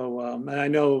 And so, and I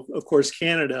know, of course,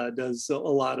 Canada does a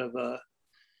lot of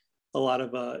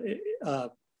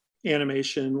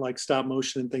animation, like stop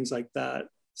motion and things like that.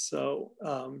 So,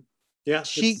 yeah,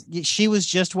 she was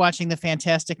just watching the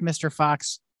Fantastic Mr.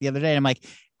 Fox the other day, and I'm like,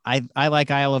 I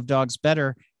like Isle of Dogs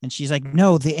better, and she's like,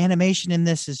 no, the animation in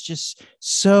this is just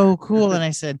so cool. And I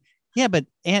said, yeah, but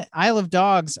Isle of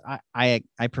Dogs, I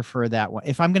prefer that one.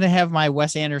 If I'm going to have my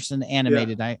Wes Anderson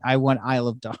animated, I want Isle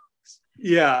of Dogs.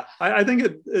 Yeah, I think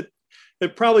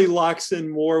it probably locks in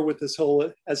more with this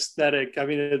whole aesthetic. I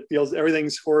mean, it feels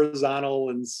everything's horizontal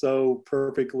and so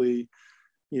perfectly,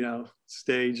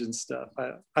 staged and stuff.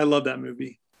 I love that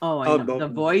movie. Oh, I know.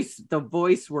 The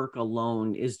voice work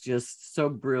alone is just so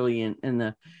brilliant, and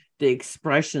the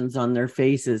expressions on their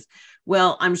faces.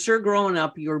 Well, I'm sure growing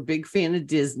up, you're a big fan of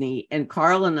Disney, and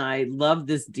Carl and I love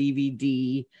this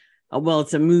DVD. Well,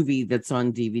 it's a movie that's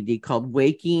on DVD called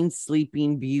Waking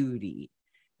Sleeping Beauty.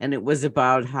 And it was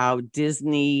about how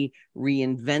Disney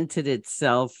reinvented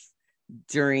itself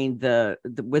during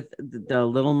with the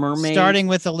Little Mermaid. Starting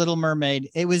with the Little Mermaid.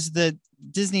 It was the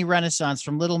Disney Renaissance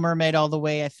from Little Mermaid all the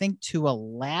way, I think, to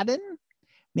Aladdin,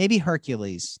 maybe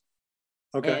Hercules.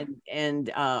 Okay. And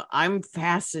I'm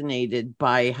fascinated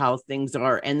by how things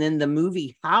are. And then the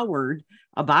movie Howard,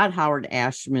 about Howard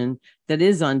Ashman, that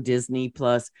is on Disney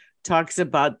Plus, talks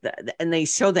about that, and they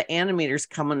show the animators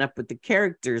coming up with the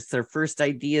characters, their first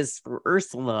ideas for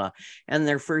Ursula and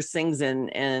their first things.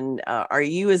 And are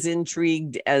you as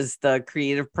intrigued as the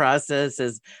creative process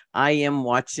as I am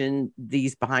watching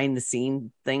these behind the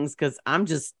scene things? Because I'm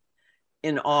just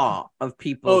in awe of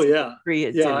people's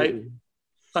creativity. Yeah,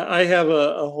 I have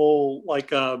a whole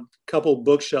like a couple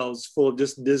bookshelves full of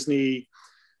just Disney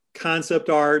concept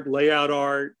art, layout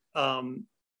art, and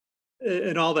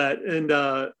all that.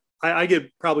 And I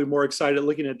get probably more excited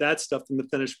looking at that stuff than the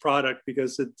finished product,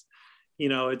 because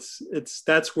it's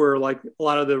that's where like a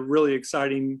lot of the really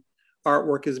exciting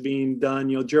artwork is being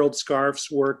done. Gerald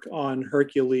Scarf's work on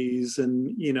Hercules,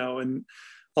 and and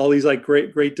all these like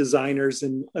great designers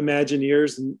and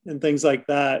Imagineers and things like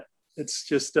that. It's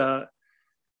just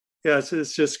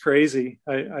it's just crazy.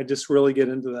 I just really get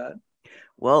into that.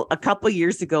 Well, a couple of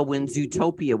years ago when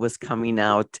Zootopia was coming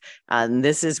out, and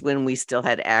this is when we still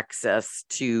had access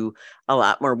to a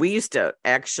lot more. We used to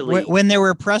actually, when there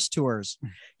were press tours.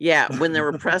 yeah, when there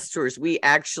were press tours,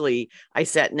 I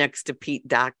sat next to Pete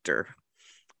Docter.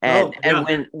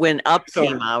 And when Up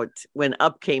came out,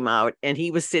 and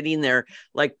he was sitting there,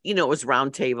 like, it was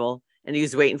round table, and he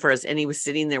was waiting for us, and he was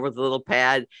sitting there with a little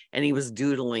pad, and he was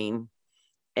doodling.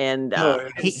 And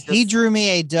he drew me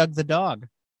a Doug the dog.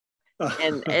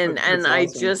 And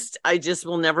awesome. I just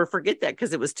will never forget that,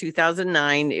 because it was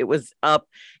 2009. It was Up,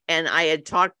 and I had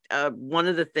talked. One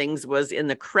of the things was in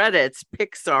the credits,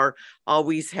 Pixar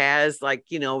always has, like,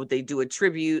 they do a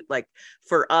tribute, like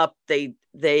for Up, they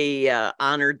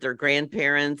honored their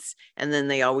grandparents, and then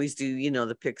they always do,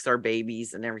 the Pixar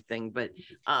babies and everything. But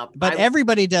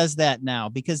everybody does that now,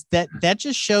 because that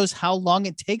just shows how long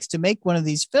it takes to make one of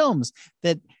these films,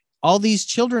 that all these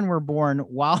children were born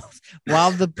while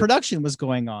the production was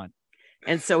going on.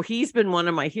 And so he's been one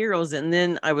of my heroes. And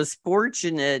then I was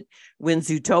fortunate when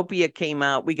Zootopia came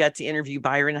out, we got to interview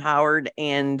Byron Howard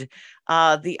and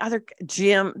the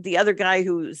other guy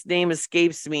whose name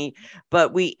escapes me,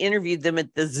 but we interviewed them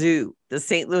at the zoo, the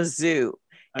St. Louis Zoo.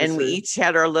 And we each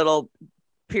had our little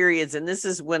periods. And this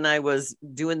is when I was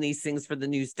doing these things for the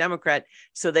News Democrat.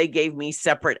 So they gave me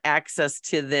separate access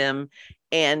to them.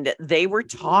 And they were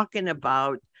talking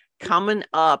about coming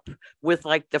up with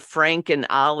like the Frank and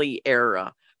Ollie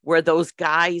era, where those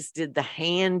guys did the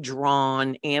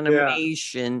hand-drawn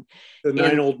animation. The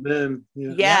 9 Old Men.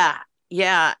 Yeah.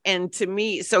 And to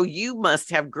me, so you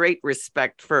must have great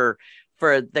respect for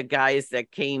the guys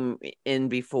that came in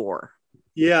before.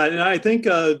 Yeah, and I think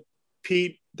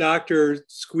Pete Docter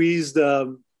squeezed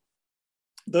those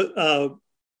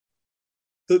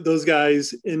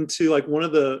guys into like one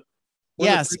of the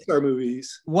Pixar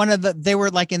movies. They were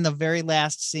like in the very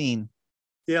last scene.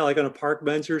 Yeah, like on a park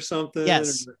bench or something.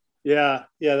 Yes. Yeah,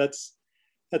 that's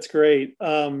great.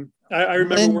 I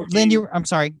remember Lynn, you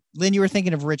were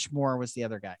thinking of Rich Moore was the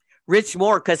other guy. Rich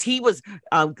Moore, because he was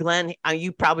Glenn.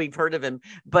 You probably have heard of him,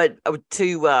 but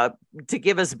to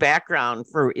give us background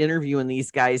for interviewing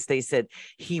these guys, they said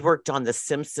he worked on The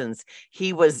Simpsons.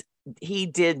 He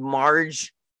did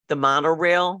Marge and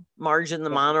the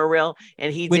Monorail,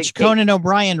 and which Conan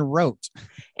O'Brien wrote,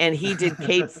 and he did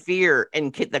Cape Fear,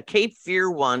 and the Cape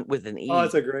Fear one with an E. Oh,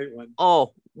 that's a great one.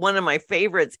 Oh, one of my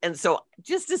favorites. And so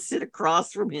just to sit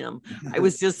across from him, I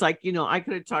was just like, I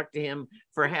could have talked to him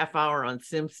for a half hour on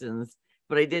Simpsons,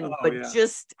 but I didn't.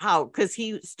 Just how, because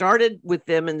he started with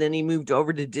them and then he moved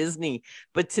over to Disney.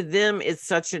 But to them, it's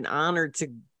such an honor to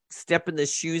step in the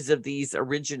shoes of these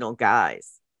original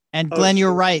guys. And Glenn,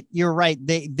 you're right.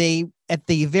 They at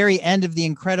the very end of The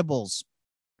Incredibles.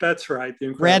 That's right.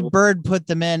 Brad Bird put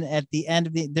them in at the end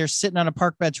of they're sitting on a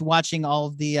park bench watching all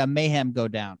of the mayhem go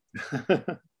down.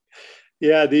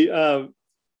 Yeah. Brad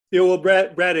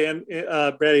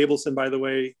Abelson, by the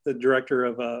way, the director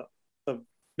of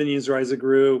Minions Rise of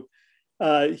Gru,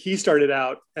 he started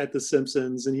out at The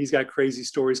Simpsons, and he's got crazy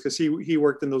stories because he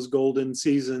worked in those golden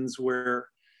seasons where,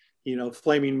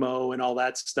 Flaming Moe and all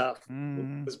that stuff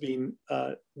was being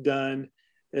done.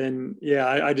 And yeah,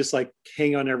 I just like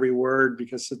hang on every word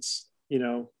because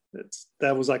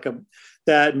that was like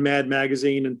that Mad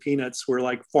Magazine and Peanuts were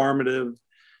like formative,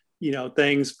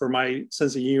 things for my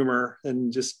sense of humor,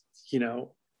 and just,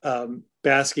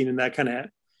 basking in that kind of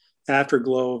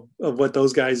afterglow of what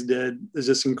those guys did is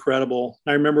just incredible.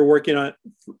 I remember working on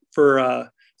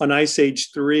Ice Age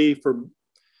 3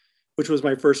 which was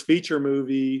my first feature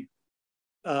movie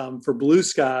for Blue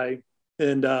Sky.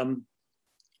 And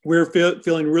we were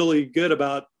feeling really good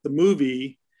about the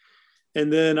movie.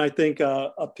 And then I think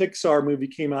a Pixar movie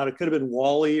came out. It could have been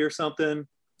WALL-E or something.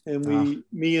 And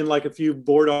me and like a few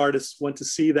board artists went to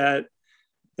see that.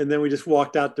 And then we just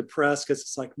walked out depressed because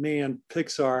it's like, man,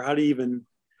 Pixar, how do you even...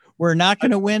 We're not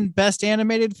going to win Best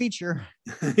Animated Feature.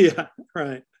 Yeah,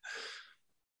 right.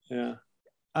 Yeah.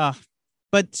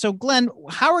 But so Glenn,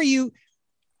 how are you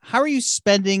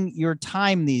spending your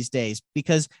time these days?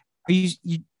 Because are you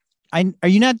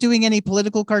not doing any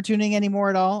political cartooning anymore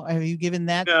at all? Have you given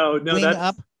that wing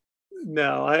up?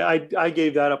 No, I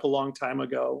gave that up a long time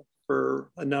ago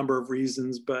for a number of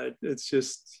reasons, but it's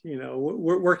just,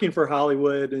 we're working for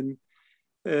Hollywood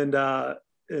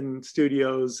and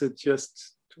studios. It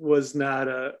just was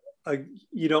not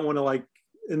you don't want to, like,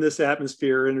 in this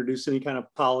atmosphere, introduce any kind of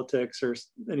politics or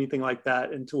anything like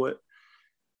that into it,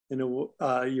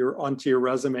 you're onto your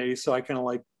resume. So I kind of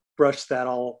like brushed that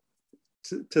all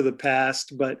to the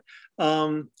past. But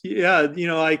I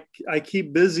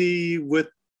keep busy with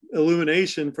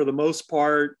Illumination for the most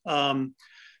part.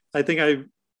 I think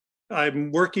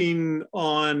I'm working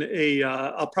on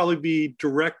I'll probably be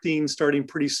directing starting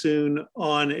pretty soon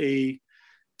on a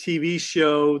TV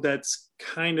show that's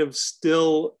kind of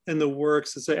still in the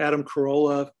works. It's an Adam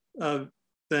Carolla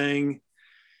thing.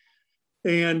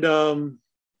 And,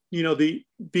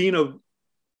 being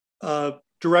a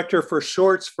director for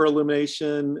shorts for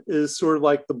Illumination is sort of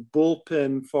like the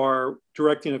bullpen for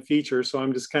directing a feature. So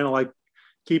I'm just kind of like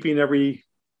keeping every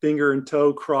finger and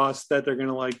toe crossed that they're going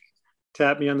to like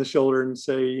tap me on the shoulder and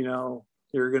say,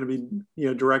 you're going to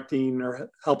be, directing or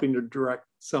helping to direct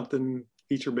something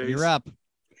feature based. You're up.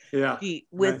 Yeah.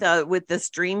 With the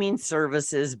streaming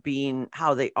services being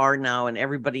how they are now and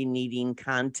everybody needing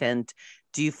content,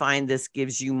 do you find this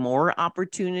gives you more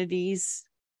opportunities?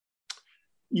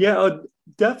 Yeah,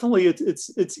 definitely.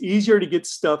 It's easier to get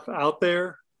stuff out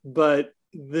there, but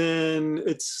then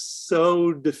it's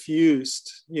so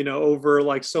diffused, over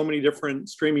like so many different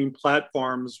streaming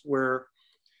platforms where,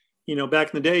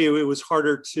 back in the day, it was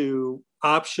harder to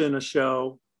option a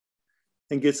show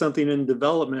and get something in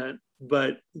development.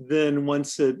 But then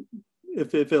once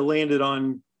if it landed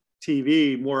on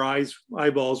TV, more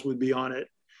eyeballs would be on it.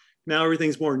 Now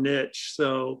everything's more niche.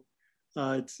 So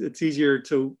it's easier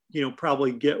to,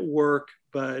 probably get work,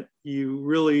 but you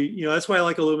really, that's why I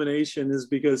like Illumination, is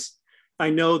because I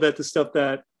know that the stuff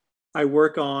that I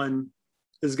work on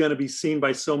is going to be seen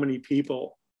by so many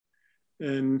people.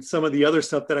 And some of the other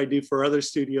stuff that I do for other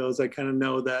studios, I kind of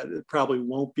know that it probably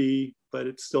won't be, but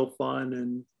it's still fun.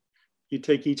 And you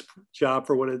take each job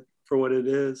for what it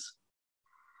is.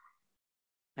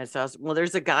 That's awesome. Well,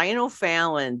 there's a guy in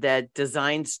O'Fallon that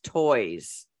designs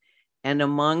toys. And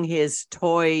among his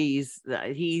toys,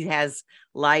 he has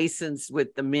license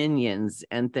with the Minions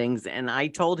and things. And I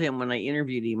told him when I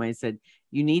interviewed him, I said,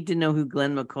 you need to know who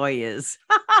Glenn McCoy is.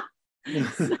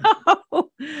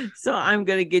 So I'm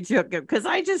going to get you hooked up, because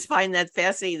I just find that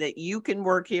fascinating that you can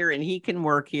work here and he can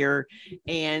work here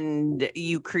and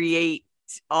you create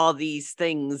all these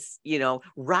things,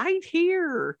 right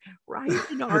here,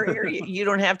 right in our area. You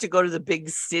don't have to go to the big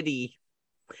city.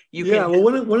 Well,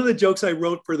 one of the jokes I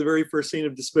wrote for the very first scene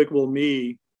of Despicable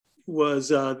Me was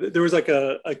there was like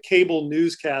a cable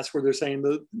newscast where they're saying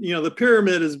the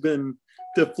pyramid has been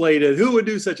deflated. Who would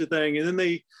do such a thing? And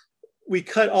then we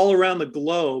cut all around the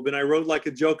globe, and I wrote like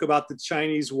a joke about the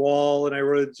Chinese wall, and I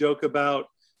wrote a joke about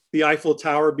the Eiffel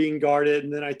Tower being guarded,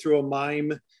 and then I threw a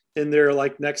mime in there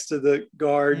like next to the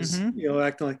guards,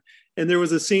 acting like. And there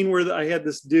was a scene where I had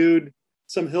this dude,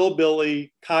 some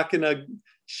hillbilly, cocking a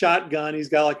shotgun. He's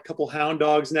got like a couple hound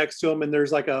dogs next to him, and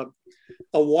there's like a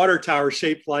water tower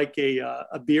shaped like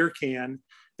a beer can.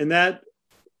 And that,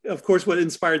 of course, what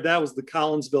inspired that was the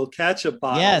Collinsville ketchup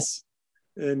bottle. Yes.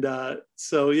 And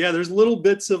there's little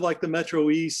bits of like the Metro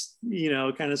East,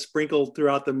 kind of sprinkled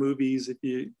throughout the movies if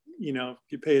you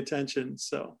pay attention.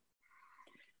 So.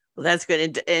 Well, that's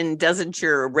good. And doesn't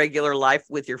your regular life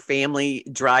with your family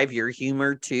drive your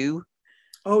humor too?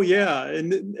 Oh yeah.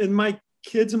 And my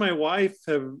kids and my wife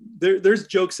there's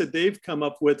jokes that they've come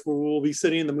up with where we'll be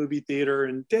sitting in the movie theater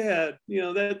and, Dad,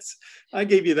 I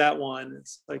gave you that one.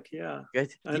 It's like, yeah.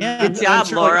 Good. Yeah. Good job,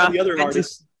 sure Laura. like the other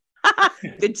artists.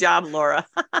 Good job, Laura.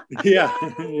 Yeah.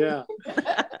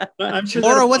 I'm sure.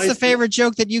 Laura, what's the favorite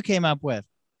joke that you came up with?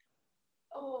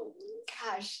 Oh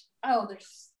gosh. Oh,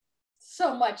 there's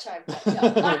so much I've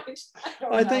done.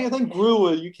 I think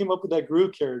Gru, you came up with that Gru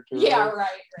character. Yeah, right.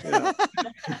 Yeah.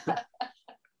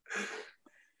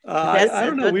 I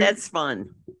don't know. That's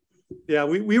fun. Yeah,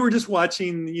 we were just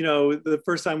watching, the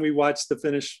first time we watched the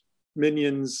finished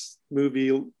Minions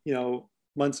movie,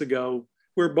 months ago.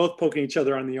 We were both poking each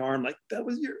other on the arm, like, that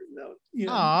was you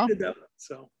did that one.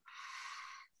 So.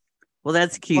 Well,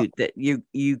 that's cute that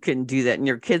you can do that, and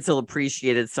your kids will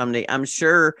appreciate it someday. I'm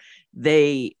sure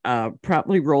they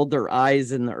probably rolled their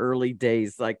eyes in the early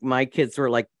days. Like my kids were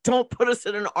like, "Don't put us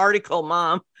in an article,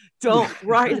 Mom. Don't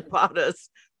write about us.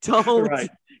 Don't." Right.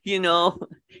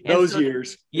 Those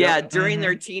years. Yeah, during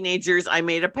their teenagers, I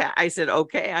made I said,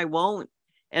 "Okay, I won't,"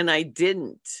 and I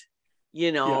didn't.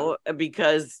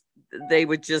 Because they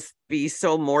would just be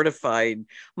so mortified.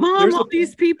 Mom, all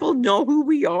these people know who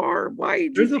we are. Why?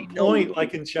 There's a point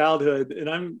like in childhood,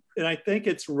 and I think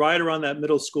it's right around that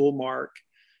middle school mark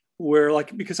where,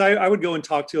 like, because I would go and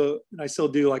talk to, and I still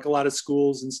do, like a lot of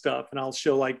schools and stuff, and I'll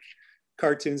show like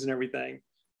cartoons and everything.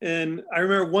 And I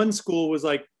remember one school was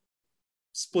like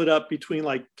split up between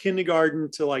like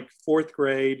kindergarten to like 4th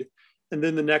grade, and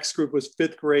then the next group was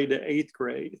 5th grade to 8th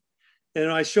grade. And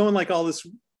I was showing like all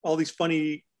these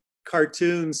funny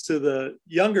cartoons to the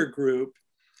younger group,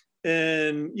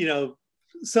 and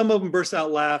some of them burst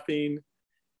out laughing,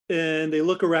 and they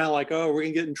look around like, oh, we're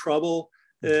gonna get in trouble.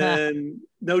 and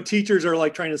no teachers are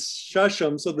like trying to shush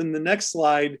them. So then the next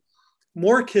slide,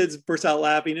 more kids burst out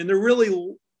laughing, and they're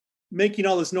really making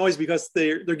all this noise because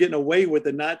they're getting away with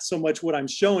it. Not so much what I'm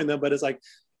showing them, but it's like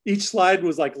each slide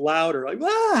was like louder, like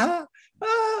ah,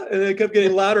 ah, and it kept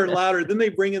getting louder and louder. Then they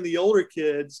bring in the older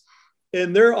kids,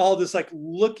 and they're all just like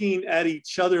looking at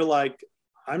each other like,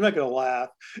 I'm not going to laugh,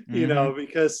 you know,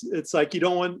 because it's like you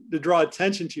don't want to draw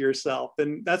attention to yourself.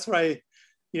 And that's what I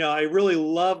really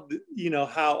love,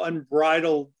 how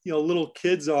unbridled, little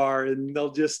kids are, and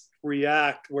they'll just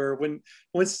react. Where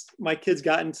once my kids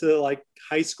got into like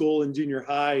high school and junior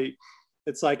high,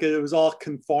 it's like it was all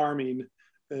conforming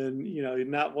and,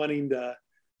 not wanting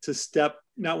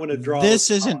not want to draw. This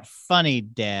isn't funny,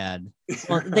 Dad.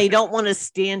 Well, they don't want to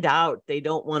stand out. They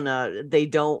want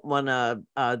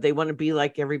to be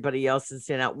like everybody else and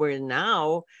stand out. Where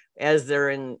now, as they're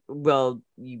in,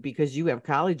 because you have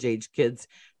college age kids,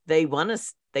 they want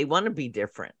to be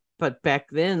different. But back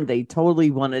then they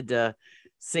totally wanted to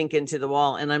sink into the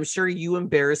wall. And I'm sure you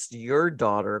embarrassed your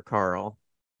daughter, Carl.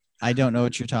 I don't know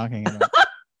what you're talking about.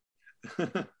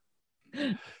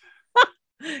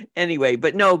 Anyway,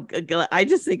 but no, I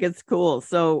just think it's cool.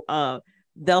 So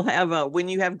they'll have when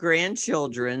you have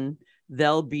grandchildren,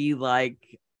 they'll be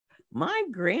like, my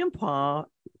grandpa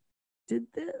did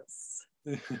this.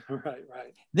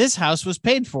 Right. This house was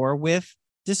paid for with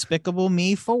Despicable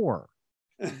Me 4.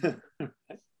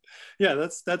 Yeah,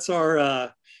 that's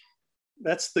our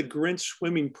that's the Grinch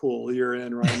swimming pool you're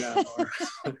in right now.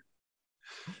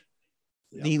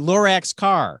 The Lorax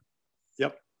car.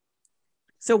 Yep.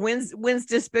 So when's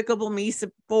Despicable Me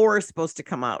 4 supposed to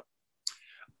come out?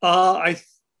 I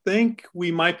think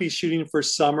we might be shooting for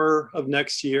summer of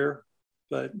next year,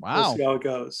 but we'll see how it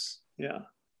goes. Yeah.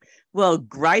 Well,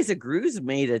 Rise of Gru's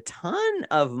made a ton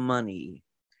of money.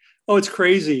 Oh, it's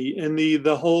crazy. And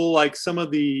the whole, like some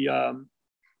of the,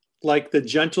 like the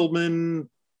gentleman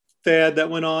fad that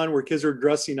went on where kids were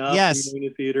dressing up and going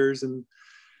to theaters, and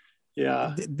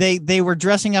yeah, they were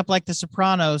dressing up like the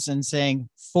Sopranos and saying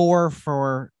 4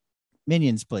 for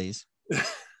Minions, please.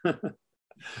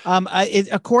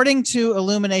 According to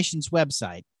Illumination's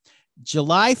website,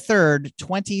 July 3rd,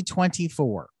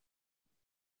 2024.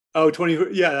 Oh,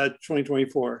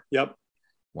 2024. Yep.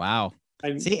 Wow.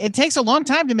 See, it takes a long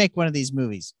time to make one of these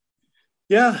movies.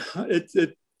 Yeah,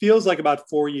 it feels like about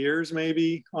 4 years,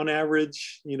 maybe on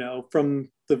average, from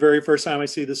the very first time I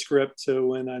see the script to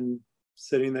when I'm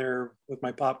sitting there with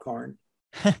my popcorn.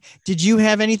 Did you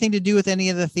have anything to do with any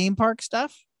of the theme park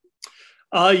stuff?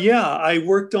 Yeah, I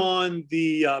worked on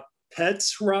the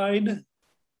Pets ride,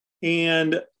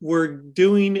 and we're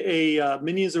doing a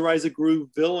Minions: The Rise of Gru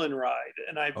villain ride,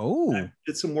 and I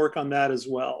did some work on that as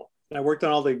well. And I worked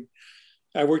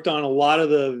on a lot of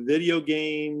the video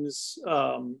games.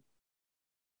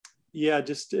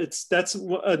 That's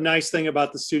a nice thing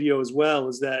about the studio as well,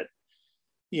 is that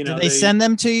do they send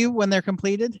them to you when they're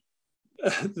completed?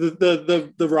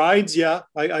 The rides, yeah.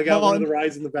 I got one of the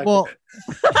rides in the back. Well,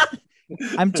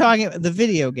 I'm talking about the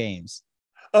video games.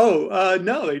 Oh,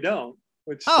 no, they don't.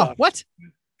 What?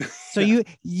 So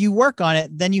you work on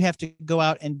it, then you have to go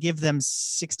out and give them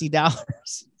 $60.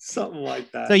 Something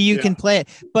like that. So you can play it.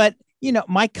 But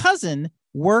my cousin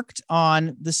worked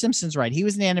on the Simpsons ride. He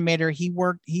was an animator. He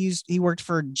worked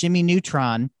for Jimmy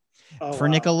Neutron for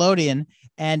Nickelodeon,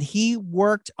 and he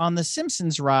worked on the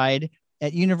Simpsons ride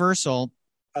at Universal.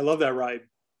 I love that ride.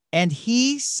 And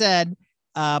he said,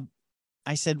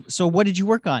 I said, so what did you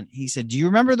work on? He said, do you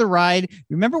remember the ride?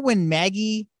 Remember when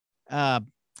Maggie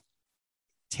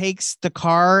takes the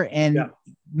car and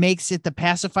makes it the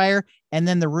pacifier, and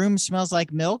then the room smells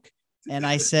like milk? And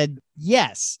I said,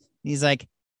 yes. He's like,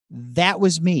 that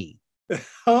was me.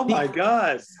 Oh my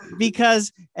gosh.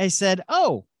 Because I said,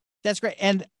 oh, that's great.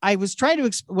 And I was trying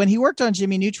to, when he worked on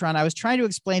Jimmy Neutron, I was trying to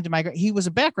explain to he was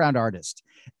a background artist.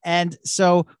 And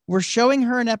so we're showing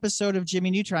her an episode of Jimmy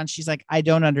Neutron. She's like, I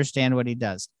don't understand what he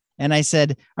does. And I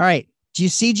said, all right, do you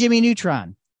see Jimmy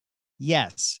Neutron?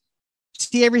 Yes.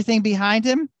 See everything behind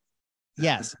him?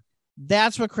 Yes.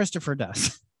 That's what Christopher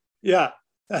does. Yeah.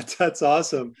 That's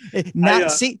awesome.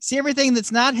 See everything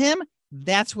that's not him?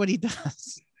 That's what he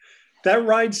does. That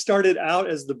ride started out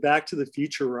as the Back to the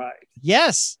Future ride.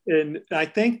 Yes. And I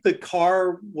think the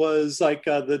car was like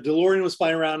the DeLorean was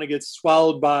flying around and gets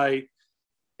swallowed by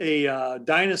a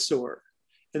dinosaur,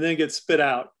 and then it gets spit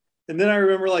out. And then I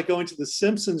remember like going to the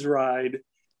Simpsons ride,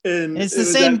 and it's the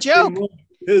same joke.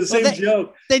 It was the same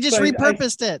joke. They just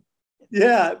repurposed it.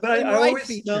 Yeah, but I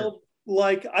always smelled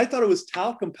like, I thought it was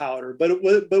talcum powder, but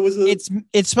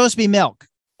it's supposed to be milk.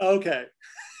 Okay.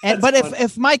 But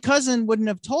if my cousin wouldn't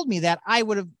have told me that, I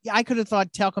could have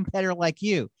thought talcum powder like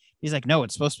you, He's like, no,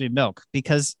 it's supposed to be milk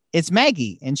because it's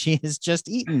Maggie and she has just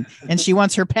eaten and she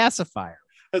wants her pacifier.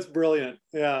 That's brilliant.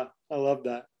 Yeah, I love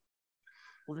that.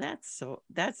 Well,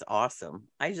 that's awesome.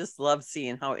 I just love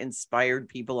seeing how inspired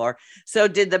people are. So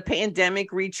did the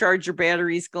pandemic recharge your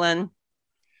batteries, Glenn?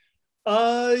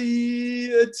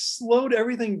 It slowed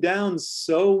everything down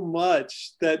so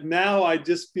much that now I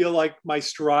just feel like my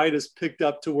stride has picked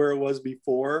up to where it was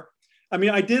before. I mean,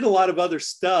 I did a lot of other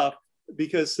stuff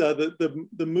because the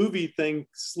movie thing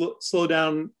slowed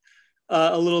down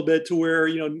a little bit to where,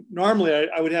 normally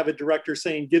I would have a director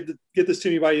saying, get this to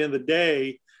me by the end of the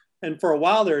day. And for a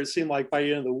while there, it seemed like by the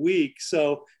end of the week.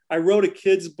 So I wrote a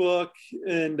kid's book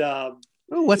and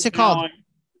what's it called?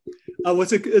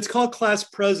 It's called Class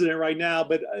President right now,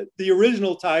 but the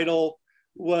original title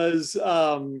was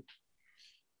what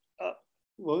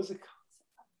was it called?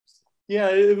 Yeah,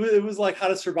 it was like How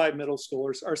to Survive Middle School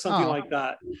or something like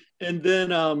that. And then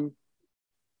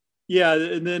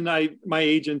my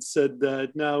agent said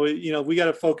that no, we got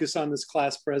to focus on this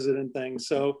class president thing.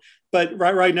 So, but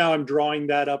right now I'm drawing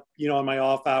that up, on my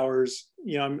off hours.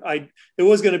 It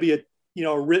was going to be a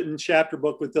written chapter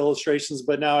book with illustrations,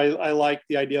 but now I like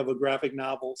the idea of a graphic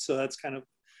novel. So that's kind of,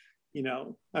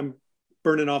 I'm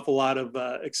burning off a lot of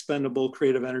expendable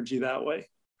creative energy that way.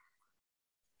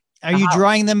 Are you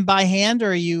drawing them by hand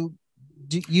or are you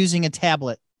using a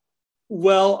tablet?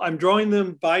 Well, I'm drawing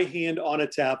them by hand on a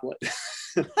tablet.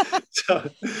 So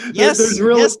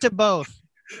yes to both.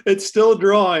 It's still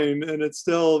drawing but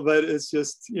it's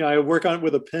just, I work on it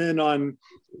with a pen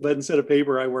but instead of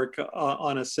paper, I work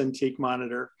on a Cintiq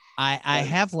monitor. I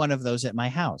have one of those at my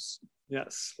house.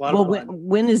 Yes. A lot of fun.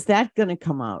 When is that going to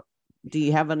come out? Do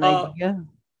you have an idea?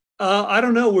 I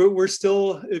don't know. We're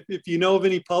still, if you know of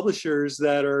any publishers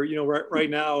that are, right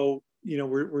now,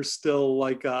 we're still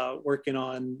like working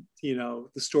on, the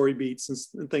story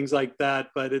beats and things like that,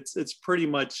 but it's pretty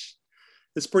much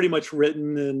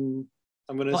written, and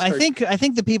I'm going to I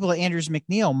think the people at Andrews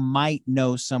McMeel might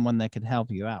know someone that could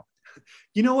help you out.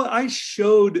 You know what?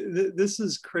 This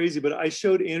is crazy, but I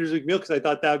showed Andrews McMeel because I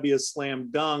thought that would be a slam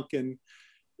dunk, and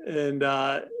they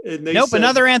nope, said,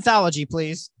 another anthology,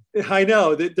 please. I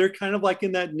know that they're kind of like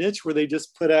in that niche where they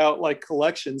just put out like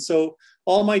collections. So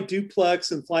all my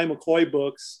Duplex and Fly McCoy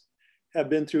books have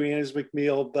been through Andrews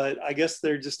McMeel, but I guess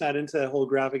they're just not into that whole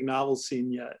graphic novel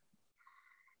scene yet.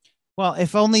 Well,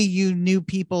 if only you knew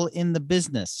people in the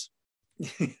business.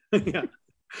 Yeah.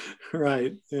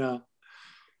 Right. Yeah.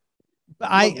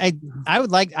 I'd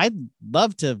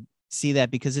love to see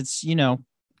that because it's,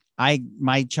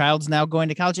 my child's now going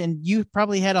to college and you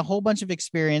probably had a whole bunch of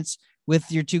experience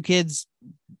with your two kids.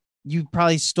 You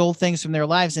probably stole things from their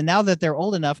lives. And now that they're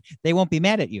old enough, they won't be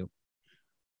mad at you.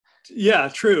 Yeah,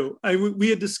 true. We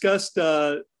had discussed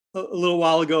a little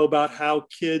while ago about how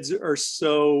kids are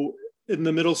so in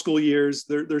the middle school years,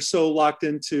 they're so locked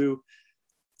into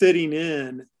fitting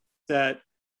in that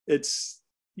it's,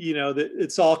 that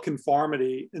it's all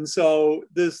conformity. And so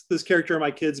this character in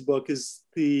my kid's book is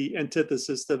the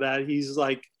antithesis to that. He's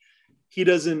like, he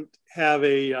doesn't have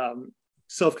a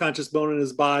self-conscious bone in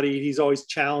his body. He's always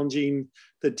challenging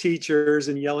the teachers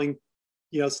and yelling,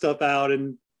 stuff out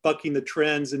and bucking the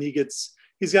trends. And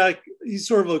he's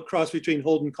sort of a cross between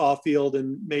Holden Caulfield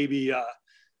and maybe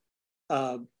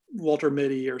Walter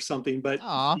Mitty or something. But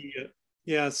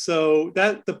so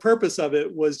that the purpose of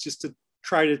it was just to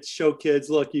try to show kids,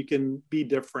 look, you can be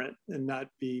different and not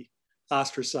be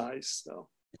ostracized. So.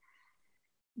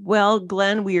 Well,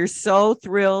 Glenn, we are so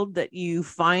thrilled that you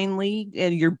finally,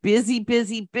 in your busy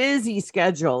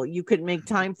schedule, you could make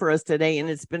time for us today. And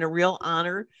it's been a real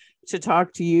honor to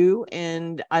talk to you.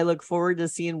 And I look forward to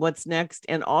seeing what's next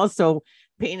and also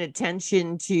paying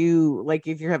attention to, like,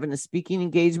 if you're having a speaking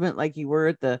engagement, like you were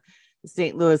at the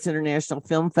St. Louis International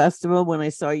Film Festival, when I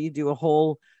saw you do a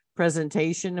whole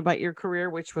presentation about your career,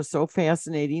 which was so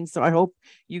fascinating. So I hope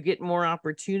you get more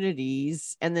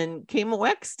opportunities. And then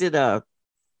KMOX did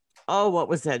what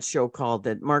was that show called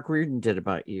that Mark Reardon did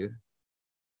about you?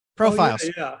 Profiles.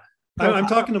 Oh, yeah. I'm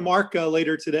talking to Mark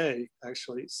later today,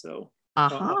 actually. So,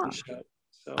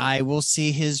 I will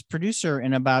see his producer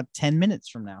in about 10 minutes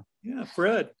from now. Yeah,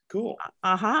 Fred. Cool.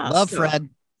 Love Fred.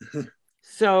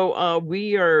 So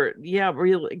we are,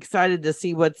 real excited to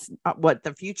see what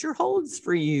the future holds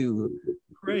for you.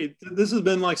 Great. This has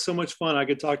been like so much fun. I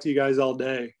could talk to you guys all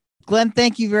day. Glenn,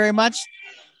 thank you very much.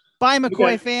 Bye,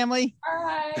 McCoy family. All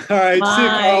right. All right. Bye. See you,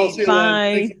 Carl. See you,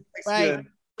 Bye. Lynn. Thanks Bye. again.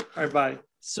 All right. Bye.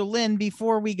 So, Lynn,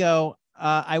 before we go,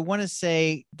 I want to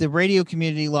say the radio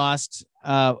community lost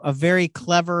a very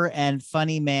clever and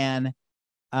funny man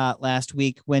last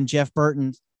week when Jeff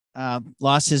Burton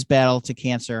lost his battle to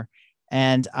cancer.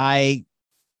 And I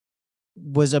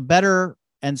was a better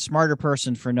and smarter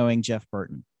person for knowing Jeff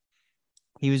Burton.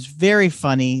 He was very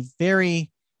funny, very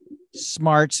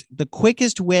smart, the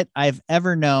quickest wit I've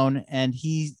ever known, and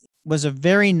he was a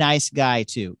very nice guy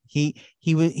too. He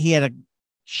had a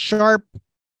sharp,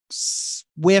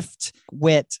 swift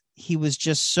wit. He was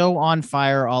just so on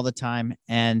fire all the time,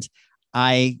 and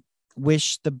I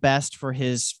wish the best for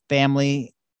his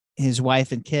family, his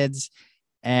wife and kids,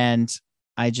 and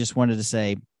I just wanted to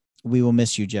say we will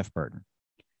miss you, Jeff Burton.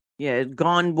 Yeah, it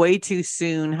gone way too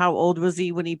soon. How old was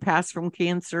he when he passed from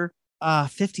cancer?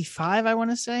 55, I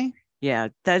want to say. Yeah,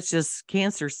 that's just,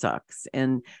 cancer sucks.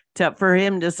 And for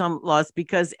him to some loss,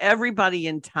 because everybody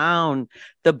in town,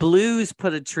 the Blues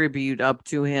put a tribute up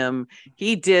to him.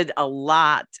 He did a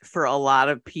lot for a lot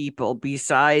of people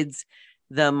besides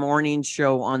the morning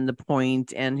show on The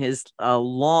Point and his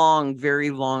long, very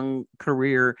long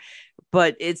career.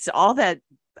 But it's all that,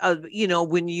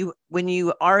 when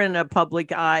you are in a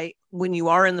public eye,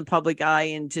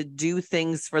 and to do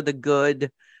things for the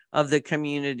good of the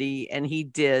community, and he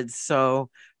did. So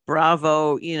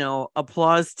bravo,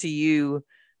 applause to you,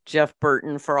 Jeff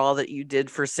Burton, for all that you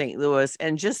did for St. Louis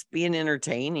and just being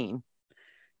entertaining.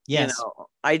 Yes.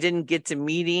 I didn't get to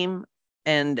meet him,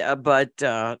 but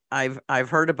I've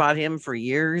heard about him for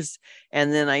years,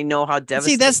 and then I know how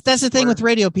devastating. See, that's the thing with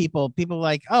radio people. People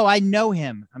like, oh, I know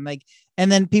him. I'm like, and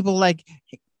then people like,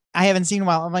 I haven't seen in a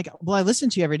while. I'm like, well, I listen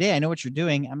to you every day. I know what you're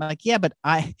doing. I'm like, yeah, but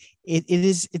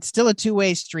it's still a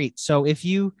two-way street. So if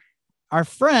you are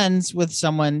friends with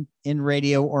someone in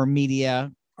radio or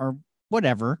media or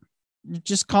whatever,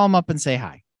 just call them up and say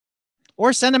hi,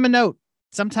 or send them a note.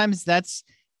 Sometimes that's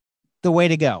the way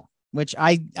to go, which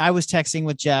I was texting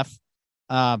with Jeff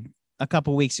a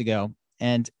couple weeks ago,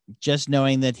 and just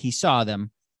knowing that he saw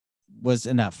them was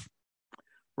enough.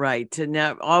 Right.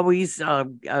 To always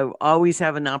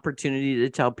have an opportunity to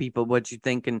tell people what you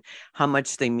think and how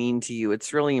much they mean to you.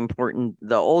 It's really important.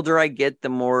 The older I get, the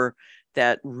more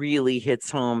that really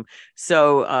hits home.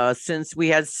 So since we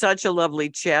had such a lovely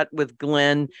chat with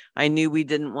Glenn, I knew we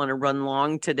didn't want to run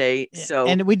long today. So,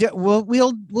 and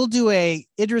we'll do a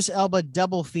Idris Elba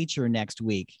double feature next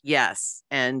week. Yes.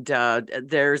 And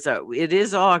it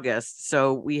is August,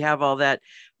 so we have all that.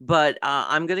 But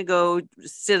I'm going to go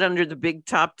sit under the big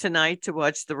top tonight to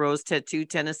watch the Rose Tattoo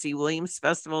Tennessee Williams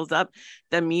Festival's up.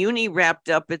 The Muni wrapped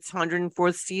up its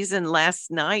 104th season last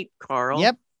night, Carl.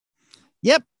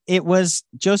 Yep. It was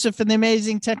Joseph and the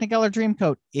Amazing Technicolor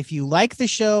Dreamcoat. If you like the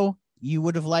show, you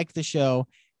would have liked the show.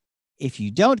 If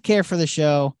you don't care for the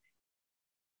show,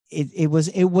 it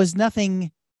was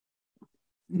nothing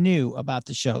new about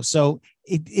the show. So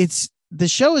the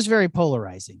show is very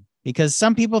polarizing, because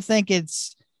some people think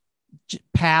it's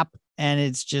pap and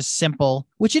it's just simple,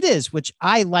 which it is, which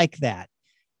I like that.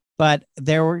 But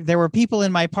there were people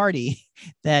in my party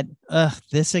that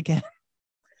this again.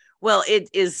 Well, it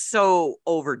is so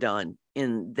overdone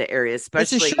in the area,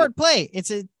 especially. It's a short play.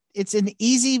 It's an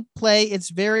easy play. It's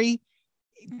very,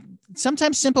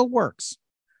 sometimes simple works.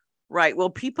 Right. Well,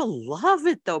 people love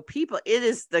it though. It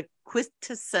is the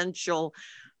quintessential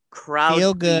crowd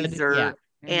feel good. pleaser. Yeah.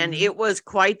 And it was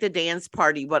quite the dance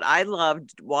party. What I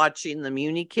loved watching the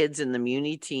Muni kids and the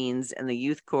Muni teens and the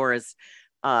youth chorus,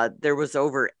 there was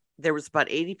about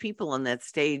 80 people on that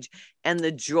stage, and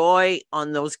the joy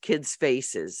on those kids'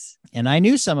 faces. And I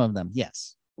knew some of them.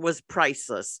 Yes. Was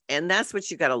priceless. And that's what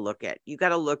you got to look at. You got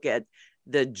to look at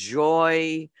the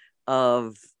joy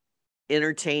of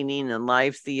entertaining and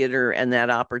live theater and that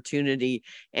opportunity.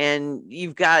 And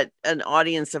you've got an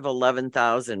audience of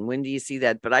 11,000. When do you see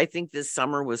that? But I think this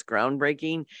summer was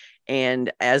groundbreaking.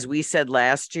 And as we said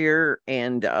last year,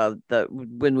 and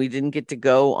when we didn't get to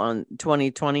go on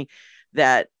 2020,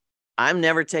 that I'm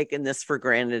never taking this for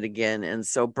granted again. And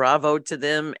so bravo to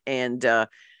them. And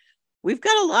we've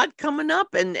got a lot coming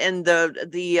up.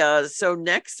 So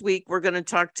next week we're going to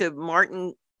talk to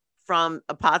Martin from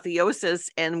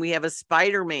Apotheosis, and we have a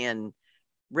Spider-Man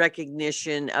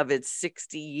recognition of its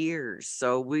 60 years.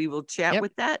 So we will chat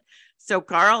with that. So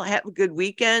Carl, have a good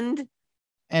weekend.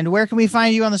 And where can we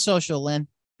find you on the social, Lynn?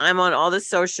 I'm on all the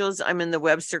socials. I'm in the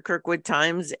Webster Kirkwood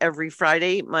Times every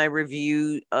Friday. My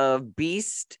review of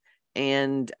Beast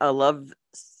and A Love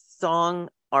Song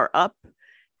are up.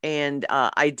 And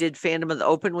I did Phantom of the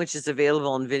Open, which is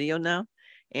available on video now.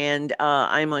 And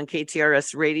I'm on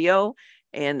KTRS Radio.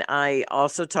 And I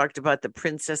also talked about the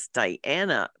Princess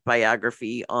Diana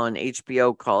biography on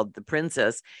HBO called The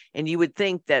Princess. And you would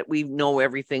think that we know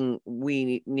everything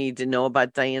we need to know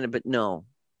about Diana, but no,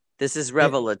 this is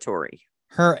revelatory.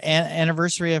 Her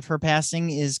anniversary of her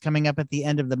passing is coming up at the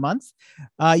end of the month.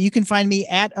 You can find me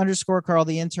at _Carl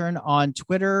the Intern on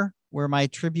Twitter, where my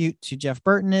tribute to Jeff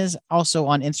Burton is. Also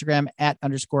on Instagram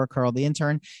 @_Carl the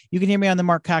Intern. You can hear me on the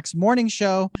Mark Cox Morning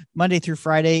Show Monday through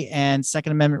Friday, and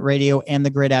Second Amendment Radio and The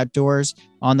Great Outdoors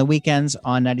on the weekends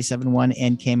on 97.1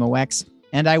 and KMOX.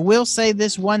 And I will say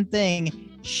this one thing.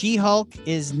 She-Hulk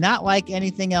is not like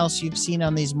anything else you've seen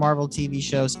on these Marvel TV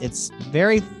shows. It's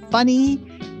very funny,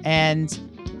 and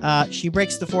she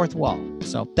breaks the fourth wall.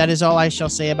 So that is all I shall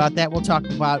say about that. We'll talk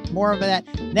about more of that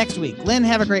next week. Lynn,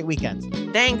 have a great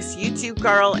weekend. Thanks. You too,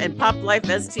 Carl. And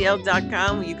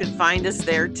poplifestl.com. You can find us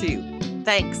there too.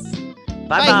 Thanks.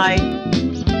 Bye-bye. Bye.